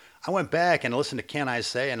 I went back and listened to Can I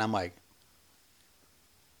Say, and I'm like,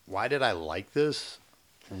 why did I like this?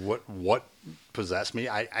 What possessed me?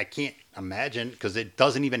 I can't imagine, because it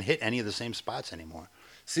doesn't even hit any of the same spots anymore.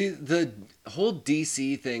 See, the whole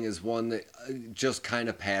DC thing is one that just kind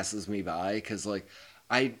of passes me by, because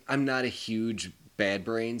I'm not a huge Bad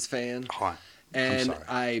Brains fan. And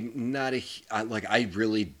I'm not I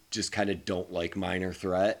really just kind of don't like Minor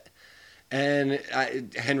Threat. And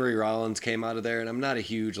Henry Rollins came out of there, and I'm not a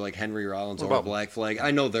huge Henry Rollins or Black Flag.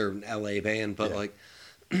 I know they're an LA band, but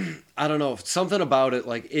I don't know, something about it,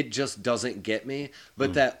 like, it just doesn't get me.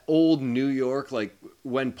 But that old New York, like,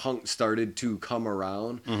 when punk started to come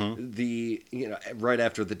around, the, you know, right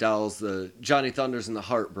after the Dolls, the Johnny Thunders and the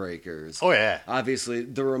Heartbreakers. Oh, yeah. Obviously,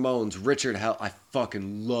 the Ramones, Richard Hell. I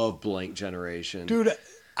fucking love Blank Generation. Dude,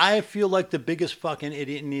 I feel like the biggest fucking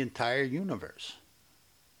idiot in the entire universe.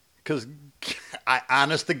 Because I,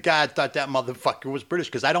 honest to God, thought that motherfucker was British.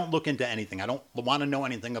 Because I don't look into anything. I don't want to know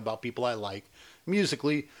anything about people I like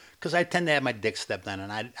musically. Because I tend to have my dick stepped on,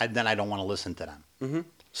 and then I don't want to listen to them. Mm-hmm.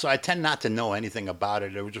 So I tend not to know anything about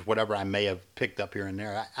it, or just whatever I may have picked up here and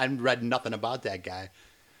there. I read nothing about that guy.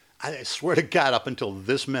 I swear to God, up until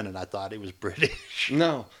this minute, I thought he was British.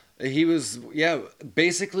 No, he was, yeah,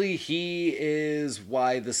 basically he is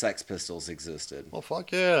why the Sex Pistols existed. Well,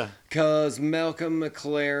 fuck yeah. Because Malcolm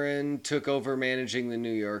McLaren took over managing the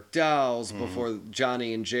New York Dolls before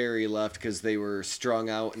Johnny and Jerry left because they were strung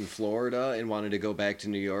out in Florida and wanted to go back to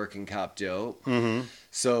New York and cop dope. Mm-hmm.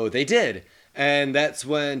 So they did. And that's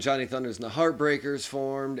when Johnny Thunders and the Heartbreakers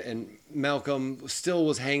formed, and Malcolm still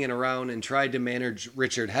was hanging around and tried to manage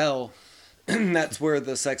Richard Hell. That's where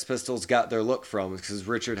the Sex Pistols got their look from, because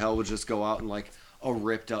Richard Hell would just go out in like a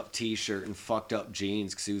ripped up t-shirt and fucked up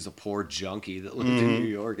jeans because he was a poor junkie that lived in New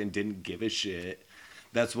York and didn't give a shit.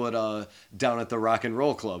 That's what Down at the Rock and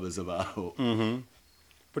Roll Club is about. Mm-hmm.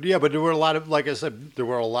 But yeah, but there were a lot of, like I said, there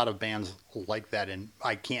were a lot of bands like that, and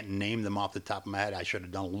I can't name them off the top of my head. I should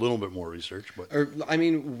have done a little bit more research, but I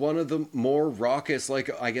mean, one of the more raucous, like,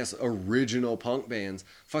 I guess, original punk bands,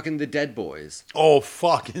 fucking the Dead Boys. Oh,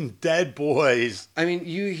 fucking Dead Boys! I mean,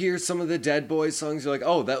 you hear some of the Dead Boys songs, you're like,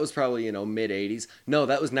 oh, that was probably, you know, mid '80s. No,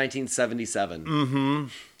 that was 1977. Mm-hmm.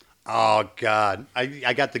 Oh God,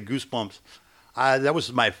 I got the goosebumps. That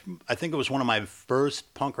was I think it was one of my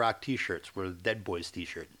first punk rock T-shirts, were the Dead Boys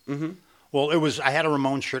T-shirt. Mm-hmm. Well, I had a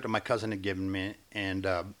Ramones shirt that my cousin had given me, and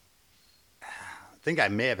I think I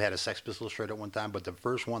may have had a Sex Pistols shirt at one time, but the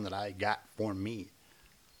first one that I got for me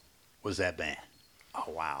was that band.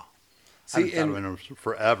 Oh wow! See, I've thought of them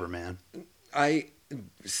forever, man.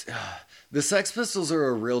 The Sex Pistols are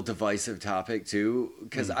a real divisive topic too,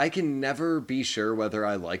 because I can never be sure whether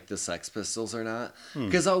I like the Sex Pistols or not.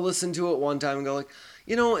 Because I'll listen to it one time and go like,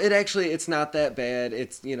 you know, it's not that bad.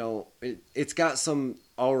 It's, you know, it's got some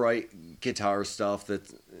all right guitar stuff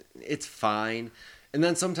it's fine. And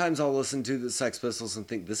then sometimes I'll listen to the Sex Pistols and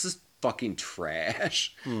think, this is fucking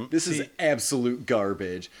trash. This is absolute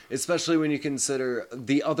garbage, especially when you consider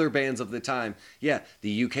the other bands of the time. Yeah,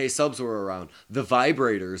 the UK Subs were around. The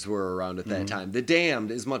Vibrators were around at that time. The Damned,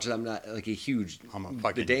 as much as I'm not like a huge I'm a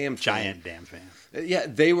fucking the Damned giant Damned fan. Yeah,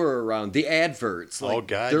 they were around. The Adverts. Like, oh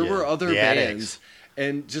God, there were other the bands. Addicts.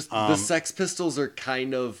 And just the Sex Pistols are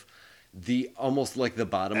kind of almost like the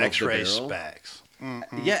bottom of the barrel. X-Ray Specs.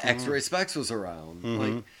 Yeah, X-Ray Specs was around.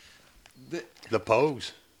 Like The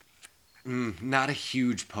Pogues. Not a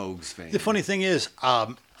huge Pogues fan. The funny thing is,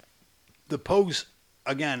 the Pogues,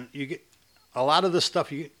 again, you get a lot of the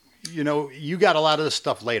stuff, you got a lot of the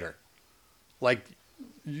stuff later. Like,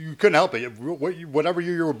 you couldn't help it. Whatever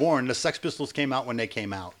year you were born, the Sex Pistols came out when they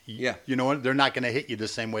came out. Yeah. You know what? They're not going to hit you the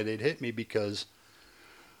same way they'd hit me, because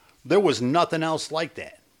there was nothing else like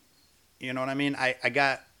that. You know what I mean? I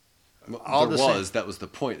got... That was the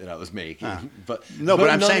point that I was making. But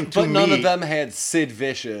I'm saying none of them had Sid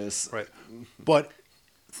Vicious. Right. But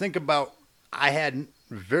think about, I had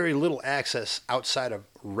very little access outside of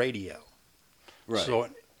radio. Right. So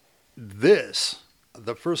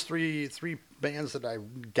the first three bands that I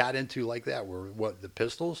got into like that were the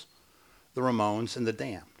Pistols, the Ramones, and the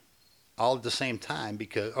Damned, all at the same time,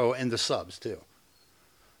 and the Subs too.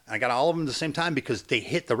 I got all of them at the same time because they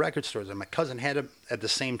hit the record stores, and my cousin had them at the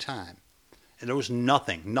same time. And there was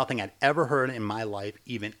nothing I'd ever heard in my life,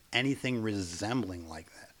 even anything resembling like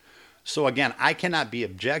that. So again, I cannot be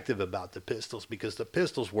objective about the Pistols, because the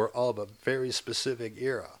Pistols were of a very specific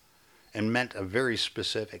era and meant a very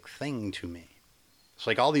specific thing to me. It's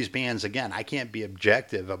like all these bands, again, I can't be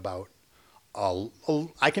objective about.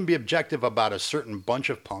 I can be objective about a certain bunch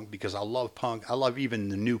of punk, because I love punk. I love even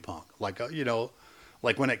the new punk. Like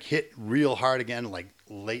when it hit real hard again, like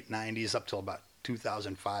late 90s up till about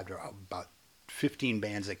 2005, there are about 15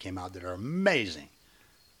 bands that came out that are amazing,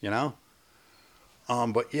 you know?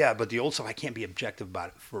 But the old stuff, I can't be objective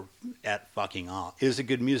about it at fucking all. Is it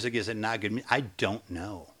good music? Is it not good music? I don't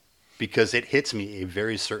know, because it hits me a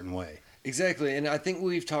very certain way. Exactly. And I think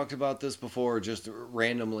we've talked about this before, just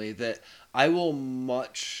randomly, that I would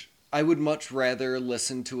much rather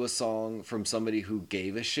listen to a song from somebody who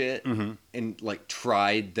gave a shit and like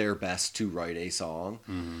tried their best to write a song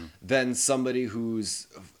than somebody who's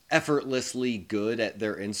effortlessly good at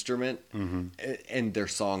their instrument, and their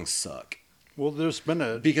songs suck. Well, there's been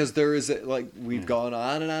a Because there is, like, we've gone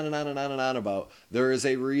on and on and on and on and on about, there is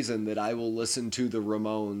a reason that I will listen to the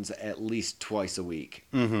Ramones at least twice a week.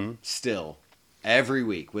 Still. Every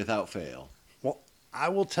week, without fail. well, I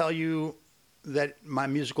will tell you that my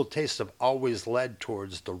musical tastes have always led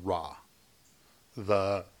towards the raw.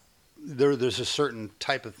 There's a certain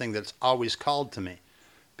type of thing that's always called to me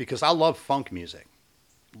because I love funk music.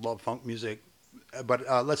 But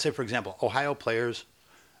let's say, for example, Ohio Players,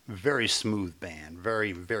 very smooth band,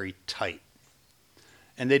 very, very tight.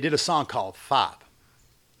 And they did a song called Fop.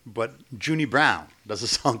 But Junie Brown does a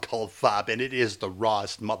song called Fop, and it is the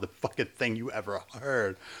rawest motherfucking thing you ever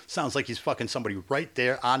heard. Sounds like he's fucking somebody right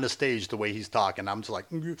there on the stage the way he's talking. I'm just like,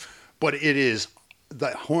 but it is, the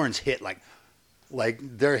horns hit like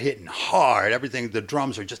they're hitting hard. Everything, the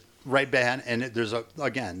drums are just right behind, and there's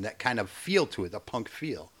again that kind of feel to it, the punk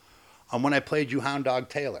feel. When I played you Hound Dog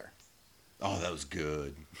Taylor, Oh, that was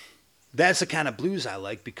good. that's the kind of blues I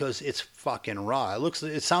like because it's fucking raw.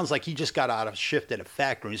 It sounds like he just got out of shift at a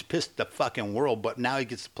factory. He's pissed the fucking world, but now he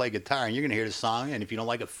gets to play guitar, and you're gonna hear the song, and if you don't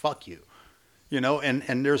like it, fuck you,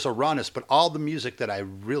 And there's a rawness, but all the music that I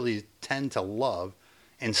really tend to love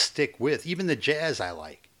and stick with, even the jazz I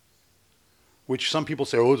like, which some people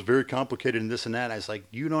say, oh, it's very complicated and this and that. I was like,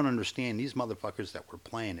 you don't understand. These motherfuckers that were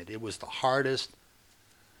playing it, it was the hardest,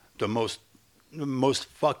 the most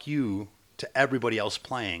fuck you to everybody else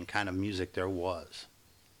playing kind of music there was,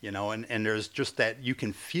 and there's just that, you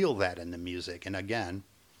can feel that in the music. And again,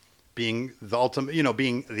 being the ultimate,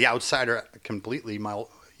 being the outsider completely,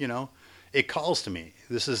 it calls to me.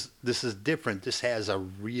 This is different. This has a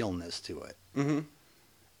realness to it. Mm-hmm.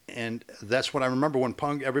 And that's what I remember when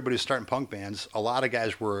everybody was starting punk bands. A lot of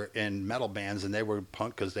guys were in metal bands, and they were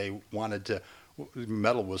punk because they wanted to,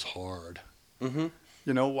 metal was hard. Mm-hmm.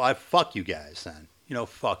 Why fuck you guys then?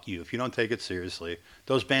 Fuck you. If you don't take it seriously,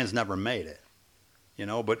 those bands never made it.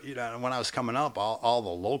 But when I was coming up, all the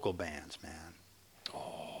local bands, man.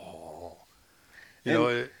 Oh,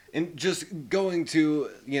 and just going to,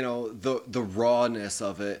 the rawness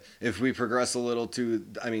of it, if we progress a little to,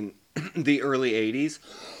 the early 80s.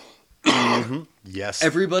 Mm-hmm. Yes.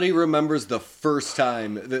 Everybody remembers the first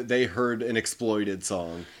time that they heard an Exploited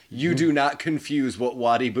song. You do not confuse what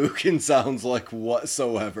Waddy Buchan sounds like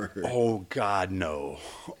whatsoever. Oh, God, no.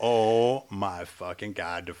 Oh, my fucking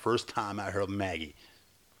God. The first time I heard Maggie.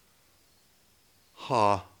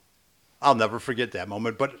 I'll never forget that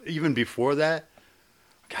moment. But even before that,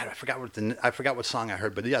 God, I forgot what song I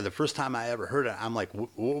heard. But yeah, the first time I ever heard it, I'm like,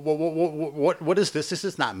 what is this? This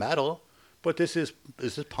is not metal. But is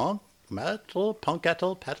this punk? Metal?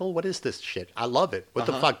 Punk-etal? Petal? What is this shit? I love it. What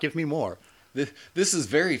the fuck? Give me more. This is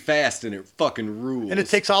very fast and it fucking rules. And it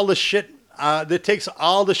takes all the shit. It takes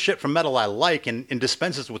all the shit from metal I like and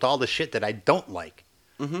dispenses with all the shit that I don't like.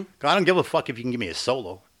 Mm-hmm. I don't give a fuck if you can give me a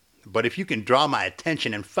solo, but if you can draw my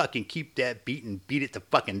attention and fucking keep that beat and beat it to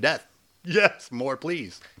fucking death, yes, more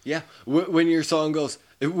please. Yeah, when your song goes,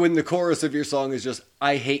 when the chorus of your song is just,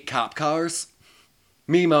 I hate cop cars,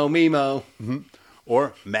 Mimo, Mimo. Mm-hmm.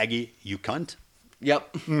 Or Maggie, you cunt.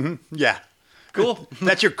 Yep. Mm-hmm. Yeah. Cool.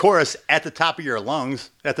 That's your chorus at the top of your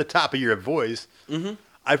lungs, at the top of your voice. Mm-hmm.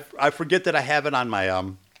 I forget that I have it on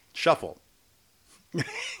my shuffle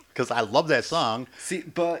because I love that song. See,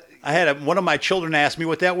 but I had one of my children ask me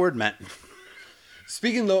what that word meant.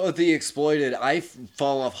 Speaking though of the Exploited, I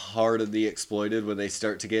fall off hard of the Exploited when they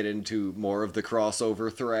start to get into more of the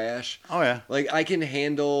crossover thrash. Oh yeah. Like I can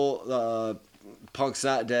handle Punk's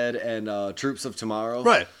Not Dead and Troops of Tomorrow.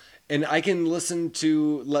 Right. And I can listen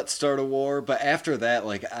to Let's Start a War, but after that,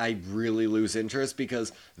 like, I really lose interest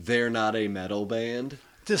because they're not a metal band.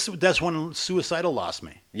 That's when Suicidal lost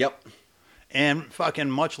me. Yep. And fucking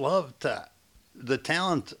much love to the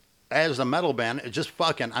talent as a metal band. It just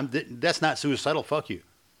fucking, that's not Suicidal, fuck you.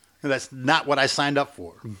 That's not what I signed up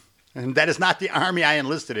for. And that is not the army I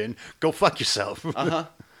enlisted in. Go fuck yourself. Uh-huh.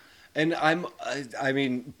 And I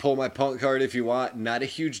mean, pull my punk card if you want. Not a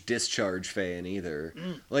huge Discharge fan either.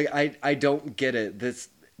 Like, I don't get it.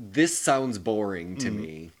 This sounds boring to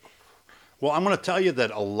me. Well, I'm going to tell you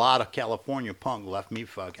that a lot of California punk left me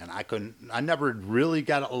fucking. I never really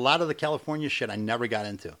got a lot of the California shit. I never got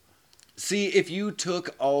into. See, if you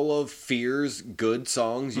took all of Fear's good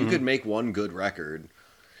songs, you could make one good record.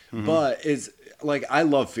 Mm-hmm. But I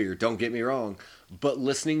love Fear. Don't get me wrong. But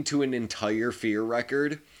listening to an entire Fear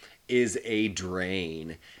record is a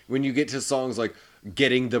drain. When you get to songs like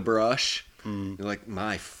Getting the Brush, you're like,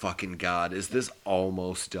 my fucking God, is this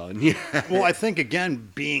almost done yet? Well, I think, again,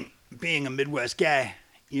 being a Midwest guy,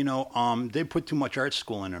 they put too much art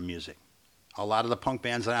school in their music. A lot of the punk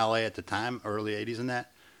bands in LA at the time, early 80s and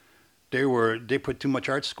that, they put too much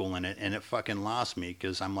art school in it, and it fucking lost me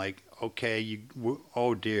because I'm like, okay,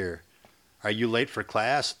 oh dear, are you late for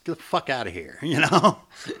class? Get the fuck out of here, you know?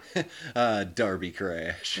 Darby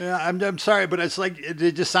Crash. Yeah, I'm sorry, but it's like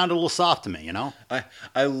it just sounded a little soft to me, you know?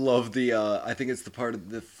 I love the I think it's the part of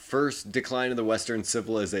the first Decline of the Western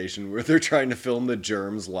Civilization where they're trying to film the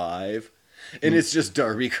Germs live. And it's just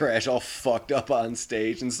Darby Crash all fucked up on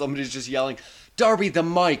stage, and somebody's just yelling, "Darby, the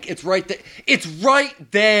mic! It's right there! It's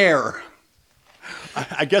right there!"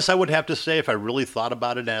 I guess I would have to say, if I really thought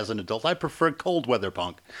about it as an adult, I prefer cold weather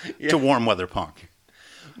punk to warm weather punk.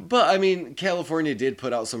 But I mean, California did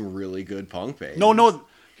put out some really good punk bands. No.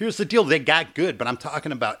 Here's the deal: they got good, but I'm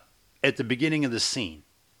talking about at the beginning of the scene.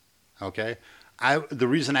 Okay, the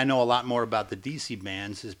reason I know a lot more about the DC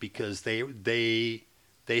bands is because they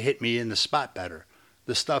hit me in the spot better.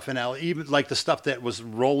 The stuff in LA, even like the stuff that was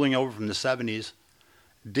rolling over from the 70s,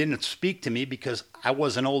 didn't speak to me because I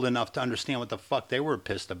wasn't old enough to understand what the fuck they were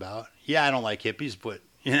pissed about. Yeah, I don't like hippies, but,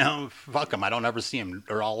 you know, fuck them. I don't ever see them.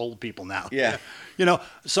 They're all old people now. Yeah. You know,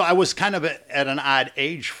 so I was kind of at an odd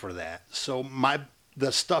age for that. So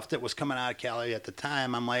the stuff that was coming out of Cali at the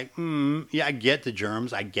time, I'm like, yeah, I get the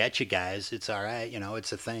Germs. I get you guys. It's all right. You know,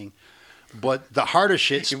 it's a thing. But the harder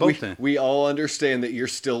shit spoke to me. We all understand that you're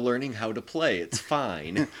still learning how to play. It's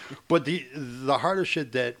fine. But the harder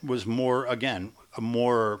shit that was more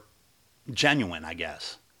genuine, I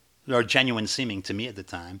guess, or genuine seeming to me at the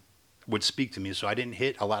time, would speak to me. So I didn't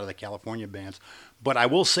hit a lot of the California bands. But I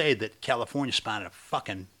will say that California spawned a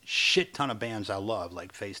fucking shit ton of bands I love,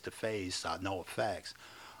 like Face to Face, No Effects,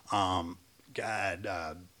 No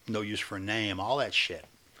Use for a Name, all that shit.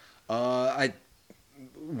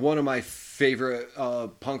 One of my favorite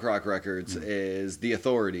punk rock records is The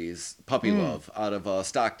Authorities' Puppy Love out of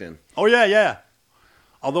Stockton. Oh, yeah.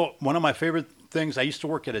 Although one of my favorite things, I used to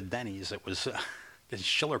work at a Denny's. It was in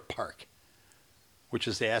Schiller Park, which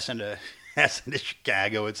is the ass end of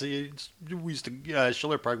Chicago.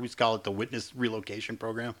 Schiller Park, we used to call it the Witness Relocation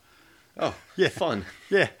Program. Oh, yeah. Fun.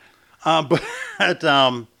 Yeah. But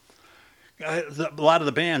a lot of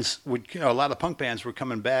the bands a lot of punk bands were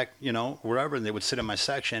coming back, you know, wherever, and they would sit in my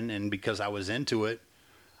section, and because I was into it,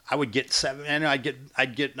 I would get I'd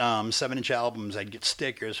get 7-inch albums, I'd get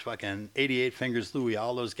stickers, fucking 88 Fingers Louie,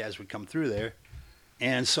 all those guys would come through there,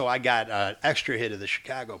 and so I got an extra hit of the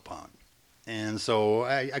Chicago punk, and so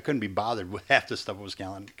I couldn't be bothered with half the stuff that was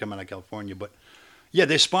coming out of California, but yeah,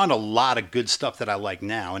 they spawned a lot of good stuff that I like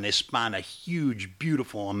now, and they spawned a huge,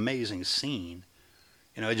 beautiful, amazing scene.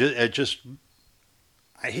 You know,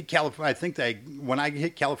 I hit California. I think when I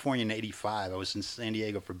hit California in '85, I was in San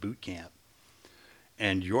Diego for boot camp,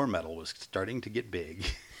 and your metal was starting to get big,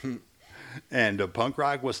 and punk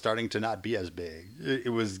rock was starting to not be as big. It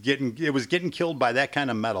was getting killed by that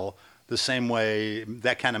kind of metal, the same way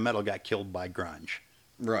that kind of metal got killed by grunge.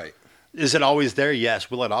 Right. Is it always there?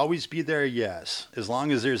 Yes. Will it always be there? Yes. As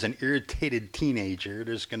long as there's an irritated teenager,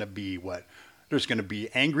 there's going to be There's going to be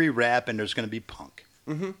angry rap, and there's going to be punk.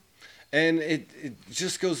 Mm-hmm. And it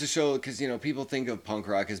just goes to show, because, you know, people think of punk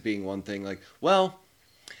rock as being one thing, like, well,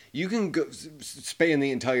 you can go span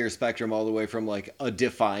the entire spectrum all the way from, like, a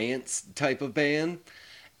Defiance type of band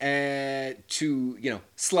to, you know,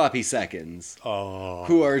 Sloppy Seconds,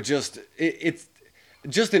 who are just, it's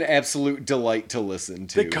just an absolute delight to listen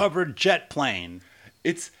to. They covered Jet Plane.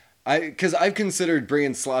 Because I've considered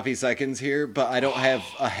bringing Sloppy Seconds here, but I don't have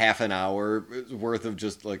a half an hour worth of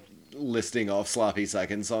just, like, listing off Sloppy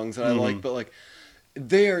Seconds songs that I like, but, like,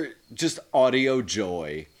 they're just audio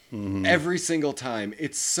joy. Every single time.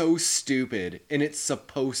 It's so stupid, and it's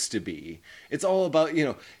supposed to be. It's all about, you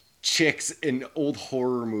know, chicks in old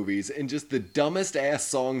horror movies and just the dumbest ass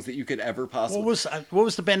songs that you could ever possibly... What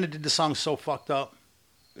was the band that did the song So Fucked Up?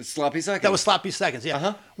 Sloppy Seconds. That was Sloppy Seconds, yeah.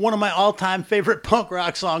 Uh-huh. One of my all-time favorite punk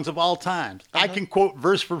rock songs of all time. I can quote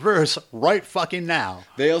verse for verse right fucking now.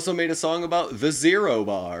 They also made a song about the Zero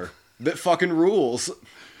Bar that fucking rules.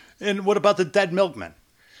 And what about the Dead Milkmen?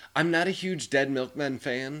 I'm not a huge Dead Milkmen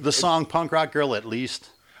fan. The song Punk Rock Girl, at least.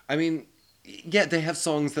 I mean, yeah, they have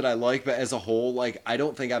songs that I like, but as a whole, like, I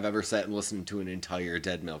don't think I've ever sat and listened to an entire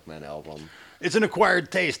Dead Milkmen album. It's an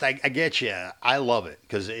acquired taste. I get you. I love it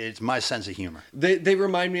because it's my sense of humor. They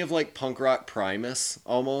remind me of, like, punk rock Primus,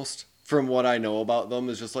 almost. From what I know about them,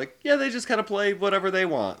 is just like, yeah, they just kind of play whatever they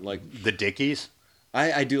want. Like the Dickies.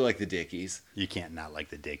 I do like the Dickies. You can't not like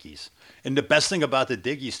the Dickies. And the best thing about the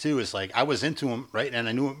Dickies too is, like, I was into them, right? And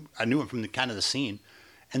I knew him from the kind of the scene.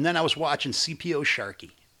 And then I was watching CPO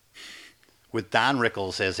Sharkey with Don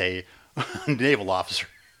Rickles as a naval officer.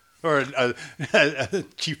 or a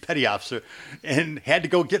chief petty officer, and had to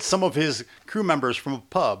go get some of his crew members from a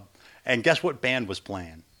pub. And guess what band was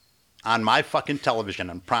playing? On my fucking television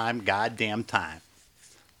on prime goddamn time.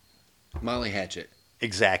 Molly Hatchet.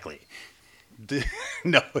 Exactly.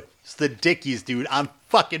 No, it's the Dickies, dude, on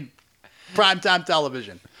fucking primetime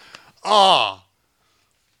television. Oh.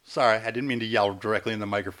 Sorry, I didn't mean to yell directly in the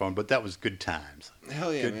microphone, but that was good times.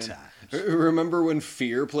 Hell yeah, good man. times. Remember when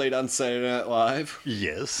Fear played on Saturday Night Live?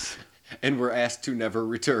 Yes. And were asked to never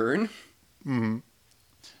return? Mm-hmm.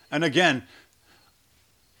 And again,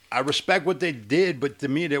 I respect what they did, but to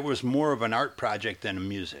me, it was more of an art project than a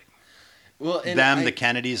music. Well, and the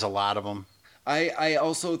Kennedys, a lot of them. I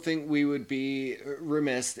also think we would be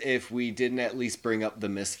remiss if we didn't at least bring up the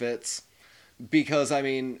Misfits. Because, I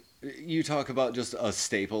mean, you talk about just a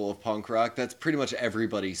staple of punk rock. That's pretty much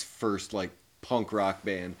everybody's first, like, punk rock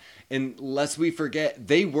band. And lest we forget,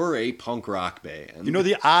 they were a punk rock band. You know,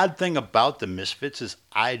 the odd thing about the Misfits is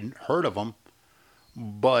I'd heard of them.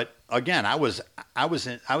 But again, I was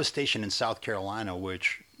stationed in South Carolina,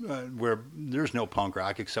 which where there's no punk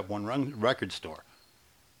rock except one record store.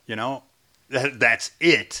 You know, that's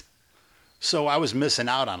it. So I was missing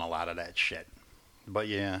out on a lot of that shit. But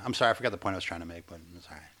yeah, I'm sorry, I forgot the point I was trying to make, but it's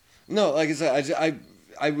all right. No, like I said,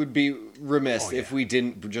 I would be remiss if we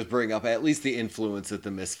didn't just bring up at least the influence that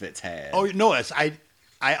the Misfits had. Oh no, I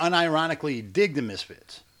unironically dig the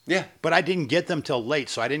Misfits. Yeah. But I didn't get them till late,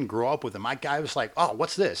 so I didn't grow up with them. My guy was like, oh,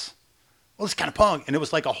 what's this? Well, it's kind of punk. And it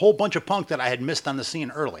was like a whole bunch of punk that I had missed on the scene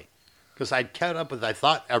early. Because I'd kept up with, I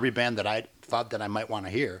thought, every band that I thought that I might want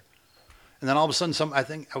to hear. And then all of a sudden,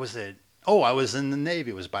 I was in the Navy.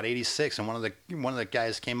 It was about 86, and one of the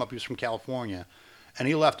guys came up. He was from California. And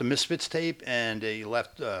he left a Misfits tape, and he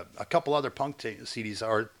left a couple other punk CDs,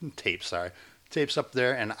 or tapes up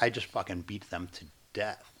there, and I just fucking beat them to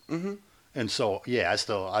death. Mm-hmm. And so, yeah,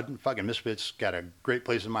 fucking Misfits got a great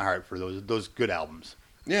place in my heart for those good albums.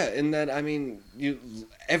 Yeah, and then, I mean,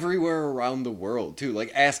 everywhere around the world, too.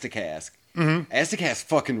 Like Astakask. Mm-hmm. Astakask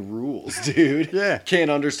fucking rules, dude. Yeah. Can't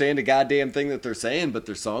understand a goddamn thing that they're saying, but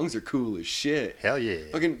their songs are cool as shit. Hell yeah.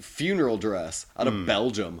 Fucking Funeral Dress out of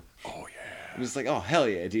Belgium. Oh, yeah. I'm just like, oh, hell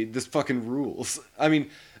yeah, dude. This fucking rules. I mean,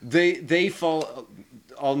 they fall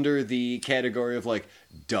under the category of, like,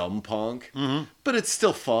 dumb punk, but it's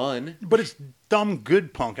still fun. But it's dumb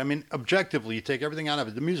good punk. I mean, objectively, you take everything out of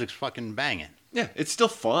it, the music's fucking banging. Yeah, it's still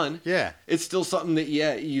fun. Yeah. It's still something that,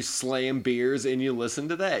 you slam beers and you listen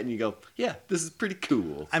to that and you go, yeah, this is pretty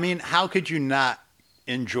cool. I mean, how could you not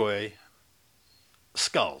enjoy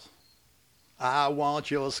Skulls? I want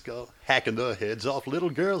your skull. Hacking the heads off little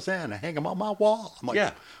girls and hang them on my wall. I'm like,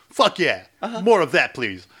 yeah. Fuck yeah. Uh-huh. More of that,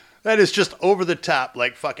 please. That is just over the top,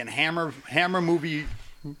 like fucking Hammer movie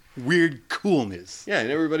weird coolness. Yeah,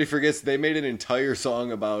 and everybody forgets they made an entire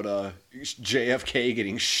song about JFK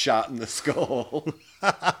getting shot in the skull.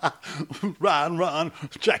 Run,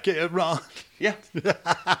 Jackie, run. Yeah.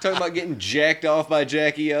 Talking about getting jacked off by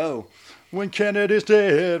Jackie O. When Kennedy's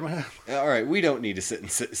dead. All right, we don't need to sit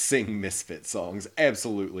and sing Misfit songs.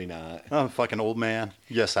 Absolutely not. I'm a fucking old man.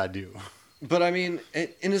 Yes, I do. But I mean,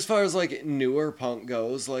 and as far as like newer punk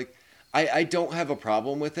goes, like I don't have a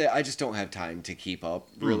problem with it. I just don't have time to keep up,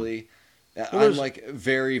 really. I'm like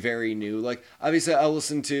very, very new. Like obviously I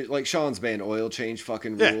listen to like Sean's band Oil Change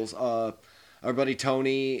fucking rules. Our buddy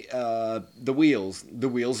Tony, The Wheels. The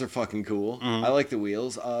Wheels are fucking cool. I like The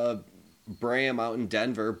Wheels. Bram out in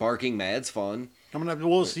Denver, Barking Mad's fun.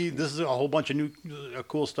 We'll see. This is a whole bunch of new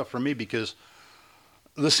cool stuff for me because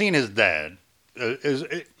the scene is dead.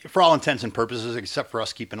 For all intents and purposes, except for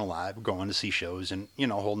us keeping alive, going to see shows and,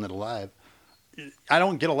 holding it alive. I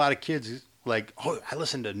don't get a lot of kids like, oh, I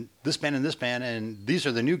listened to this band and these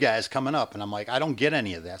are the new guys coming up. And I'm like, I don't get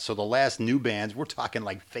any of that. So the last new bands, we're talking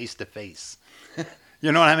like Face to Face.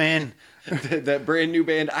 You know what I mean? That brand new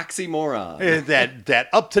band, Oxymoron. That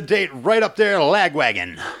up-to-date, right up there,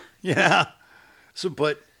 Lagwagon. Yeah. So,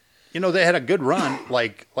 but... they had a good run,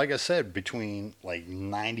 like I said, between like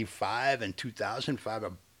 95 and 2005,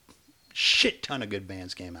 a shit ton of good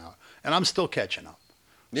bands came out. And I'm still catching up.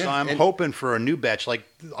 Yeah, so I'm hoping for a new batch. Like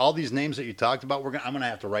all these names that you talked about, I'm going to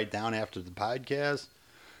have to write down after the podcast.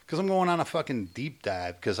 Because I'm going on a fucking deep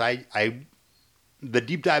dive. Because the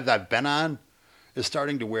deep dive that I've been on is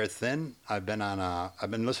starting to wear thin. I've been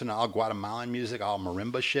listening to all Guatemalan music, all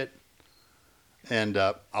marimba shit. And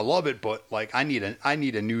I love it, but like I need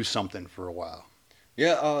a new something for a while.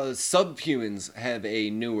 Yeah, Subhumans have a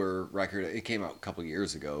newer record. It came out a couple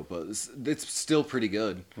years ago, but it's still pretty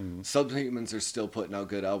good. Mm-hmm. Subhumans are still putting out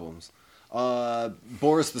good albums.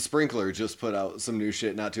 Boris the Sprinkler just put out some new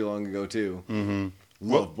shit not too long ago too. Mm-hmm.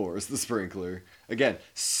 Love Boris the Sprinkler. Again,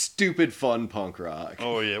 stupid fun punk rock.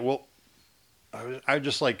 Oh yeah. Well, I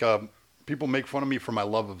just like people make fun of me for my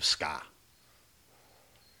love of ska.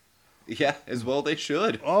 Yeah, as well they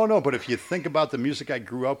should. Oh no, but if you think about the music I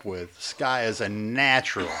grew up with, ska is a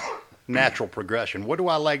natural progression. What do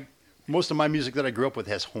I like? Most of my music that I grew up with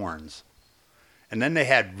has horns, and then they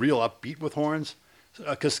had real upbeat with horns,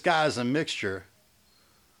 because ska is a mixture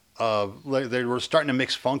of, like, they were starting to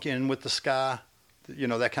mix funk in with the ska,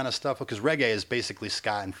 that kind of stuff. Because reggae is basically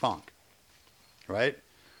ska and funk, right?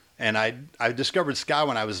 And I discovered ska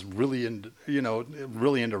when I was really into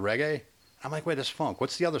reggae. I'm like, wait, that's funk.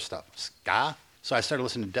 What's the other stuff? Ska? So I started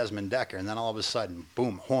listening to Desmond Decker, and then all of a sudden,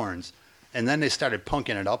 boom, horns. And then they started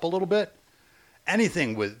punking it up a little bit.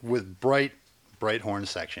 Anything with bright horn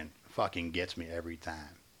section fucking gets me every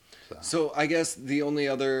time. So I guess the only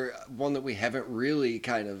other one that we haven't really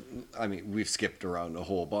we've skipped around a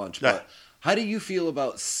whole bunch, but how do you feel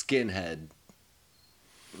about skinhead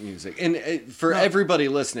music? And for everybody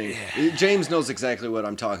listening, James knows exactly what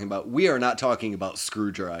I'm talking about. We are not talking about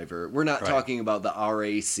Screwdriver. We're not talking about the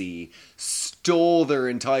RAC. Stole their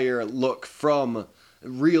entire look from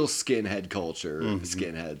real skinhead culture,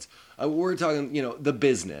 skinheads. We're talking, the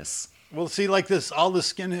business. Well, see, like all the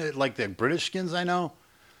skinhead, like the British skins I know,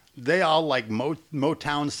 they all like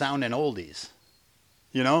Motown sounding oldies.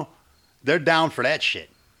 They're down for that shit.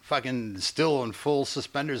 Fucking still in full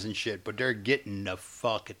suspenders and shit, but they're getting the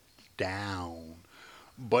fuck down.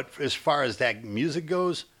 But as far as that music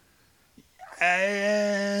goes,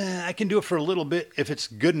 I can do it for a little bit if it's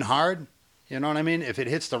good and hard. You know what I mean? If it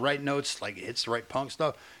hits the right notes, like it hits the right punk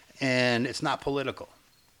stuff, and it's not political.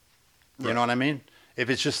 You know what I mean?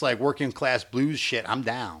 If it's just like working class blues shit, I'm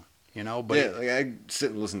down. But yeah, like I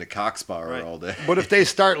sit and listen to Cockspower all day. But if they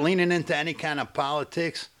start leaning into any kind of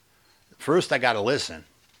politics, first I got to listen.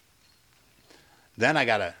 Then I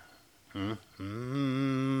got to, I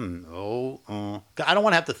don't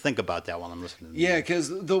want to have to think about that while I'm listening. Yeah, because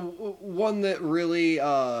the one that really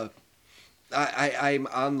I'm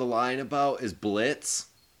on the line about is Blitz.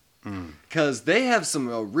 Because they have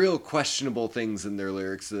some real questionable things in their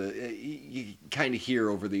lyrics that you kind of hear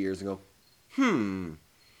over the years and go,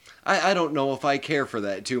 I don't know if I care for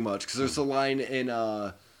that too much. Because there's a line in,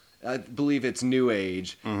 I believe it's New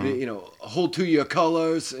Age, hold to your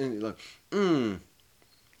colors, and you're like,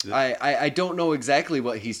 I don't know exactly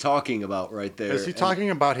what he's talking about right there. Is he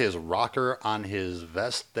talking about his rocker on his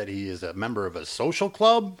vest that he is a member of a social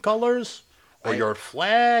club colors? Or your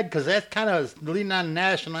flag? Because that's kind of leaning on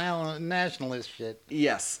nationalist shit.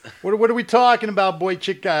 Yes. What are we talking about, boy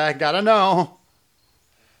chick guy? I gotta know.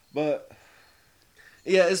 But,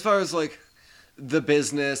 yeah, as far as, like, the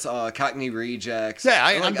business, Cockney Rejects. Yeah,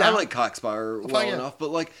 I like Cockspower enough,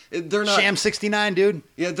 but, like, they're not... Sham 69, dude.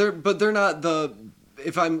 Yeah, they're not the...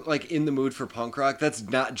 If I'm, like, in the mood for punk rock, that's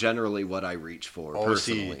not generally what I reach for,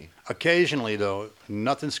 personally. See, occasionally, though,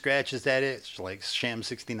 nothing scratches that itch like Sham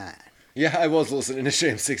 69. Yeah, I was listening to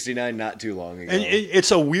Sham 69 not too long ago. And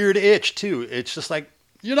it's a weird itch, too. It's just like,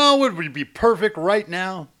 what would be perfect right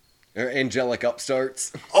now? Or Angelic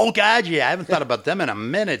Upstarts. Oh, God, yeah. I haven't thought about them in a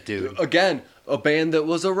minute, dude. Again, a band that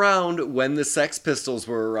was around when the Sex Pistols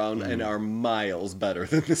were around and are miles better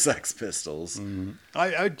than the Sex Pistols.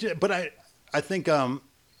 But I think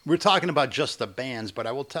we're talking about just the bands, but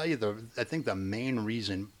I will tell you, I think the main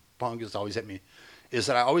reason punk has always hit me is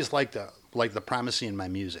that I always like the primacy in my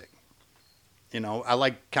music. I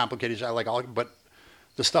like complicated. But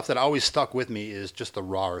the stuff that always stuck with me is just the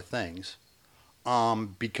rawer things.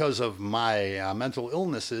 Because of my mental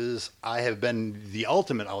illnesses, I have been the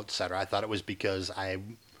ultimate outsider. I thought it was because I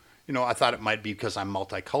thought it might be because I'm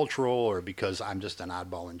multicultural or because I'm just an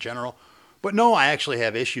oddball in general. But no, I actually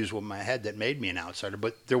have issues with my head that made me an outsider.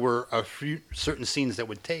 But there were a few certain scenes that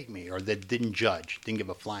would take me or that didn't judge, didn't give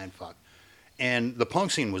a flying fuck. And the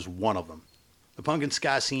punk scene was one of them. The punk and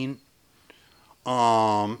ska scene.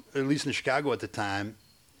 At least in Chicago at the time,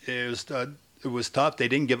 it was tough. They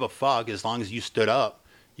didn't give a fuck as long as you stood up.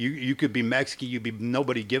 You could be Mexican, you'd be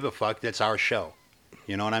nobody give a fuck. That's our show.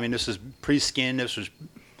 You know what I mean? This is pre-skin. This was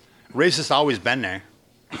racist. Always been there.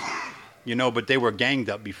 But they were ganged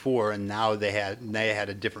up before, and now they had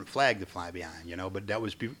a different flag to fly behind.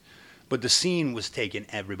 But the scene was taking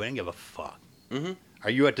everybody. Didn't give a fuck. Mm-hmm. Are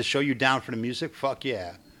you at the show? You down for the music? Fuck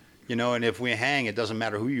yeah. And if we hang, it doesn't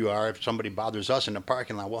matter who you are. If somebody bothers us in the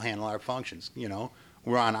parking lot, we'll handle our functions.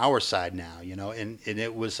 We're on our side now. And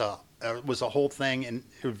it was a whole thing, and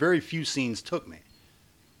very few scenes took me.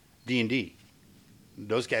 D&D,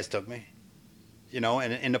 those guys took me.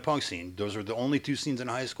 And in the punk scene, those were the only two scenes in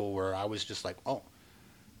high school where I was just like, oh,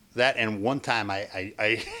 That and one time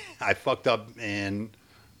I fucked up and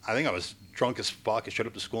I think I was drunk as fuck. I showed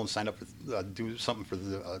up to school and signed up to do something for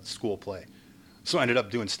the school play. So I ended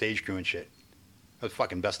up doing stage crew and shit. It was the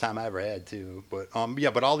fucking best time I ever had too. But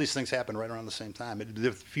but all these things happened right around the same time.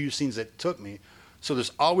 The few scenes that took me. So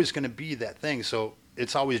there's always going to be that thing. So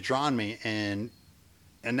it's always drawn me, and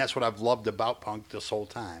that's what I've loved about punk this whole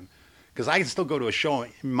time. Because I can still go to a show.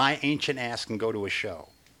 My ancient ass can go to a show.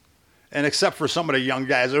 And except for some of the young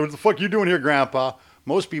guys, what the fuck you doing here, Grandpa?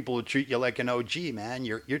 Most people would treat you like an OG, man.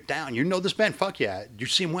 You're down. You know this band. Fuck yeah. You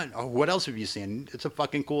seen when? Oh, what else have you seen? It's a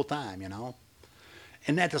fucking cool time, you know?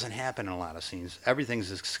 And that doesn't happen in a lot of scenes.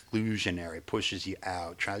 Everything's exclusionary, pushes you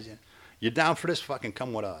out, tries you. You're down for this? Fucking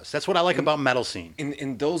come with us. That's what I like about metal scene.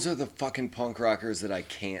 And those are the fucking punk rockers that I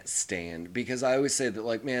can't stand. Because I always say that,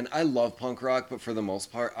 like, man, I love punk rock, but for the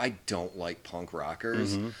most part, I don't like punk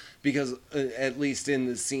rockers. Mm-hmm. Because, at least in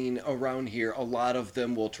the scene around here, a lot of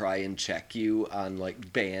them will try and check you on,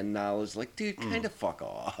 like, band knowledge. Like, dude, kind of fuck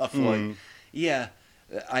off. Like, yeah,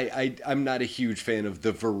 I'm not a huge fan of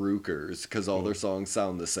the Verukers, because all their songs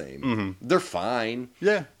sound the same. Mm-hmm. They're fine.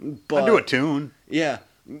 Yeah, but I do a tune. Yeah.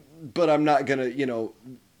 But I'm not going to,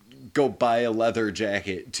 go buy a leather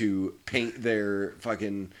jacket to paint their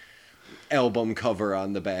fucking album cover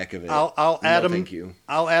on the back of it. I'll add them. Thank you.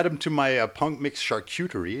 I'll add them to my punk mix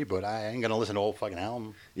charcuterie, but I ain't going to listen to the whole fucking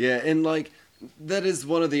album. Yeah, and, like, that is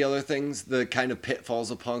one of the other things, the kind of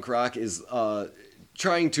pitfalls of punk rock is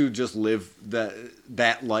trying to just live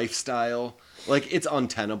that lifestyle. Like, it's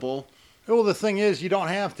untenable. Well, the thing is, you don't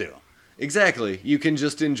have to. Exactly. You can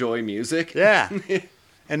just enjoy music. Yeah.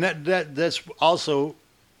 And that's also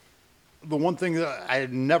the one thing that I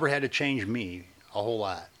never had to change me a whole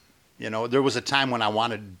lot. You know, there was a time when I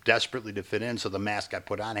wanted desperately to fit in, so the mask I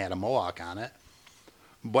put on had a mohawk on it.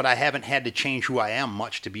 But I haven't had to change who I am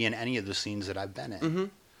much to be in any of the scenes that I've been in. Mm-hmm.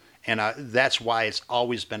 And that's why it's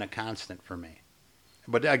always been a constant for me.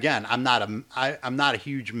 But again, I'm not a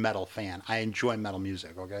huge metal fan. I enjoy metal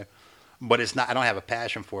music, okay? But it's not. I don't have a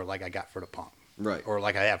passion for it like I got for the punk. Right. Or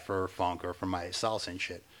like I have for funk or for my salsa and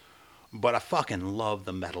shit. But I fucking love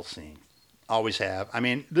the metal scene. Always have. I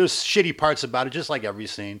mean, there's shitty parts about it, just like every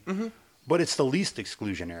scene. Mm-hmm. But it's the least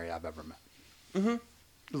exclusionary I've ever met.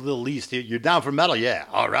 Mm-hmm. The least. You're down for metal? Yeah.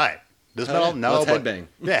 All right. This metal? No. Let's headbang.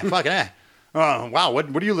 Yeah, fucking A. Oh, wow.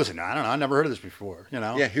 What do you listen to? I don't know. I never heard of this before. You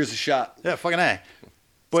know? Yeah, here's a shot. Yeah, fucking A.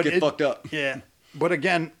 But Let's get fucked up. Yeah. But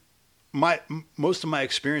again, most of my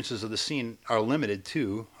experiences of the scene are limited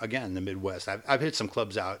to, again, the Midwest. I've hit some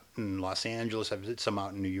clubs out in Los Angeles. I've hit some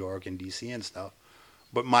out in New York and D.C. and stuff.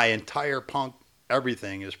 But my entire punk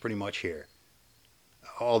everything is pretty much here.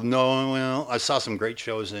 Oh, no, well, I saw some great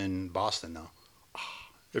shows in Boston, though.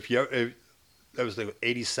 If that was the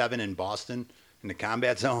 87 in Boston, in the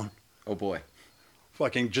Combat Zone. Oh, boy.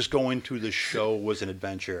 Fucking just going to the show was an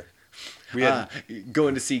adventure. We had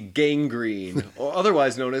going to see Gangrene, or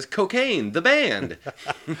otherwise known as Cocaine, the band.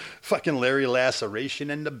 Fucking Larry Laceration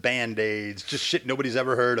and the Band-Aids. Just shit nobody's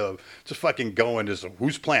ever heard of. Just fucking going. Just,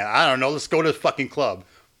 who's playing? I don't know. Let's go to the fucking club.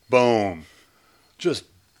 Boom. Just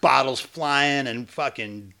bottles flying and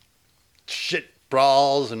fucking shit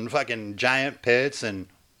brawls and fucking giant pits and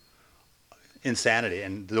insanity.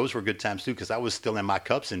 And those were good times, too, because I was still in my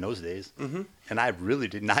cups in those days. Mm-hmm. And I really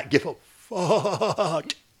did not give a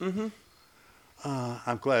fuck. Mm-hmm.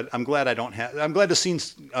 I'm glad I don't have. I'm glad the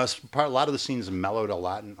scenes. A lot of the scenes mellowed a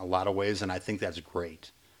lot in a lot of ways, and I think that's great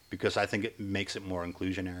because I think it makes it more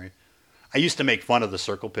inclusionary. I used to make fun of the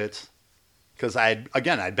circle pits because I'd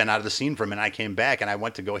been out of the scene for a minute. I came back and I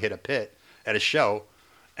went to go hit a pit at a show,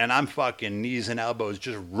 and I'm fucking knees and elbows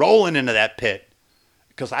just rolling into that pit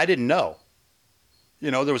because I didn't know. You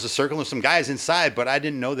know, there was a circle and some guys inside, but I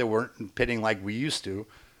didn't know they weren't pitting like we used to.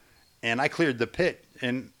 And I cleared the pit,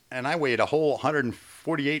 and I weighed a whole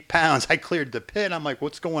 148 pounds. I cleared the pit. I'm like,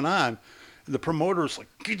 what's going on? The promoter's like,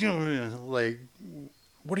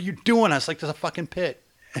 what are you doing? I was like, there's a fucking pit.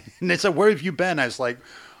 And they said, where have you been? I was like,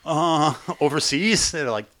 overseas. They're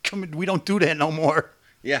like, we don't do that no more.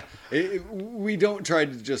 Yeah, we don't try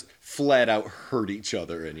to just flat out hurt each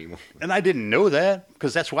other anymore. And I didn't know that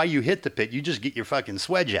because that's why you hit the pit. You just get your fucking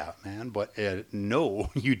swedge out, man. But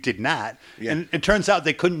no, you did not. Yeah. And it turns out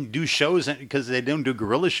they couldn't do shows because they don't do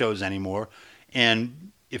guerrilla shows anymore.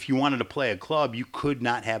 And if you wanted to play a club, you could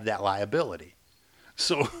not have that liability.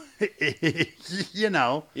 So, you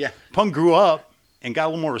know, yeah. Punk grew up and got a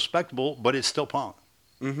little more respectable, but it's still punk.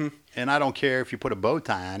 Mm-hmm. And I don't care if you put a bow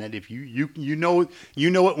tie on it. If you know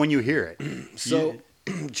it when you hear it. So,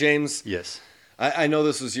 James. Yes. I know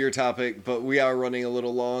this was your topic, but we are running a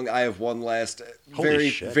little long. I have one last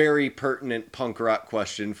very pertinent punk rock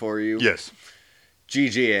question for you. Yes.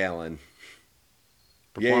 G.G. Allen.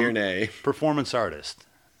 Yay or nay? Performance artist.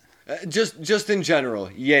 Just in general,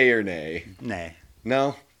 yay or nay? Nay.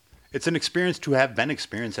 No? It's an experience to have been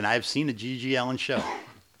experienced, and I've seen a G.G. Allen show.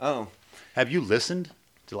 Oh. Have you listened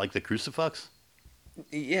to, like, the Crucifix?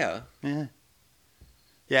 Yeah. Yeah.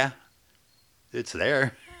 Yeah. It's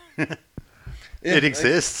there. It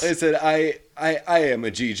exists. Like I said, I am a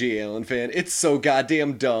G.G. Allen fan. It's so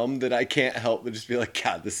goddamn dumb that I can't help but just be like,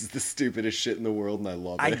 God, this is the stupidest shit in the world, and I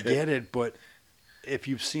love it. I get it, but if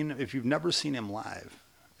you've never seen him live,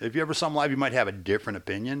 if you ever saw him live, you might have a different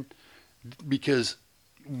opinion, because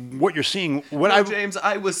what you're seeing, James,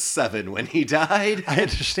 I was 7 when he died. I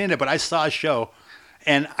understand it, but I saw a show,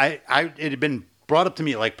 and it had been brought up to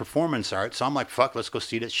me like performance art, so I'm like, fuck, let's go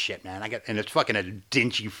see this shit, man. And it's fucking a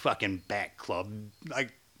dingy fucking back club.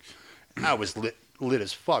 I was lit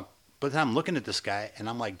as fuck. But then I'm looking at this guy, and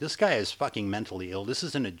I'm like, this guy is fucking mentally ill. This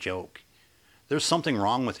isn't a joke. There's something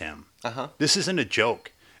wrong with him. This isn't a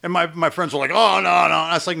joke. And my friends were like, oh, no. And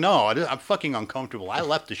I was like, no, I'm fucking uncomfortable. I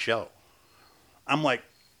left the show. I'm like,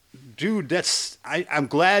 dude, I'm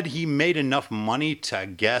glad he made enough money to, I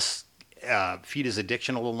guess, feed his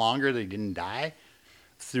addiction a little longer, that he didn't die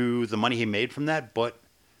through the money he made from that. But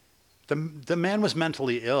the man was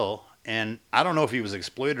mentally ill, and I don't know if he was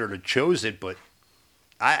exploited or chose it, but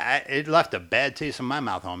it left a bad taste in my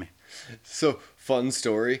mouth, homie. So, fun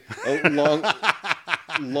story. A long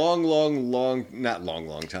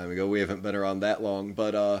time ago. We haven't been around that long,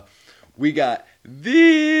 but we got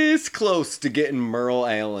this close to getting Merle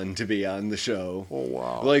Allen to be on the show. Oh,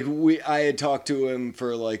 wow. Like, I had talked to him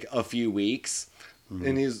for like a few weeks,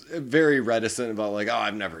 and he's very reticent about like, oh,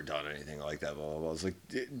 I've never done anything like that, blah, blah, blah. I was like,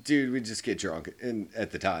 dude, we just get drunk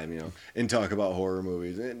at the time, and talk about horror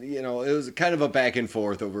movies. And, it was kind of a back and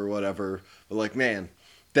forth over whatever. But like, man,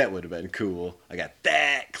 that would have been cool. I got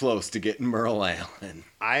that close to getting Merle Allen.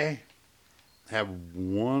 I have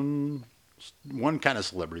one kind of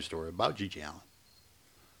celebrity story about G.G. Allen.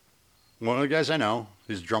 One of the guys I know,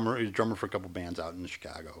 he's a drummer for a couple bands out in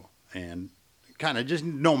Chicago, and kind of just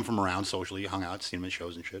know him from around socially, hung out, seen him at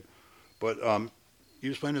shows and shit. But he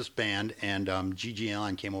was playing this band, and G.G.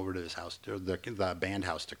 Allen came over to his house, to the band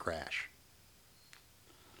house, to crash.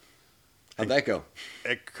 How'd that go?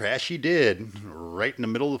 Crash he did, right in the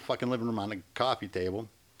middle of the fucking living room on the coffee table,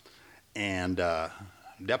 and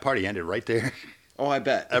that party ended right there. Oh, I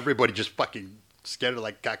bet. Everybody just fucking scattered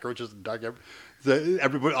like cockroaches in the dark.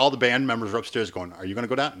 Everybody, all the band members were upstairs going, "Are you going to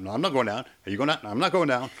go down?" "No, I'm not going down." "Are you going down?" "No, I'm not going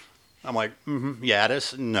down." I'm like, yeah,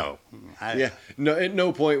 no. No, at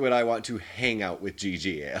no point would I want to hang out with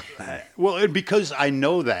G.G. Allen. Well, because I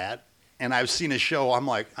know that, and I've seen a show, I'm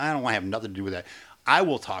like, I don't want to have nothing to do with that. I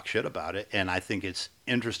will talk shit about it, and I think it's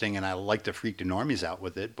interesting, and I like to freak the normies out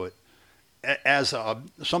with it, but as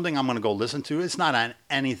something I'm going to go listen to, it's not on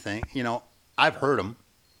anything. I've heard them.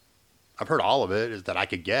 I've heard all of it that I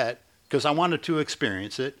could get, because I wanted to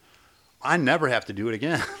experience it. I never have to do it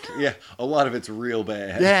again. Yeah, a lot of it's real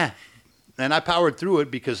bad. Yeah. And I powered through it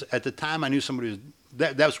because at the time I knew somebody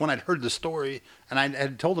that was when I'd heard the story, and I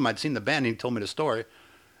had told him I'd seen the band, and he told me the story.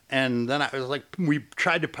 And then I was like, we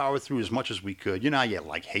tried to power through as much as we could. You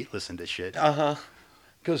like hate listen to shit. Uh-huh.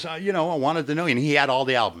 Because, I wanted to know, and he had all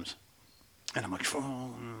the albums. And I'm like,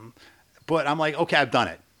 but I'm like, okay, I've done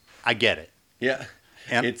it. I get it. Yeah.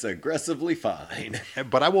 And it's aggressively fine.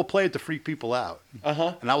 But I will play it to freak people out.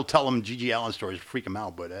 Uh-huh. And I will tell them G.G. Allen stories to freak them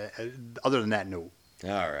out. But other than that, no.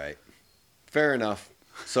 All right. Fair enough.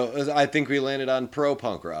 So I think we landed on pro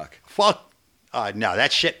punk rock. Fuck. No,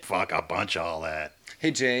 that shit, fuck a bunch of all that.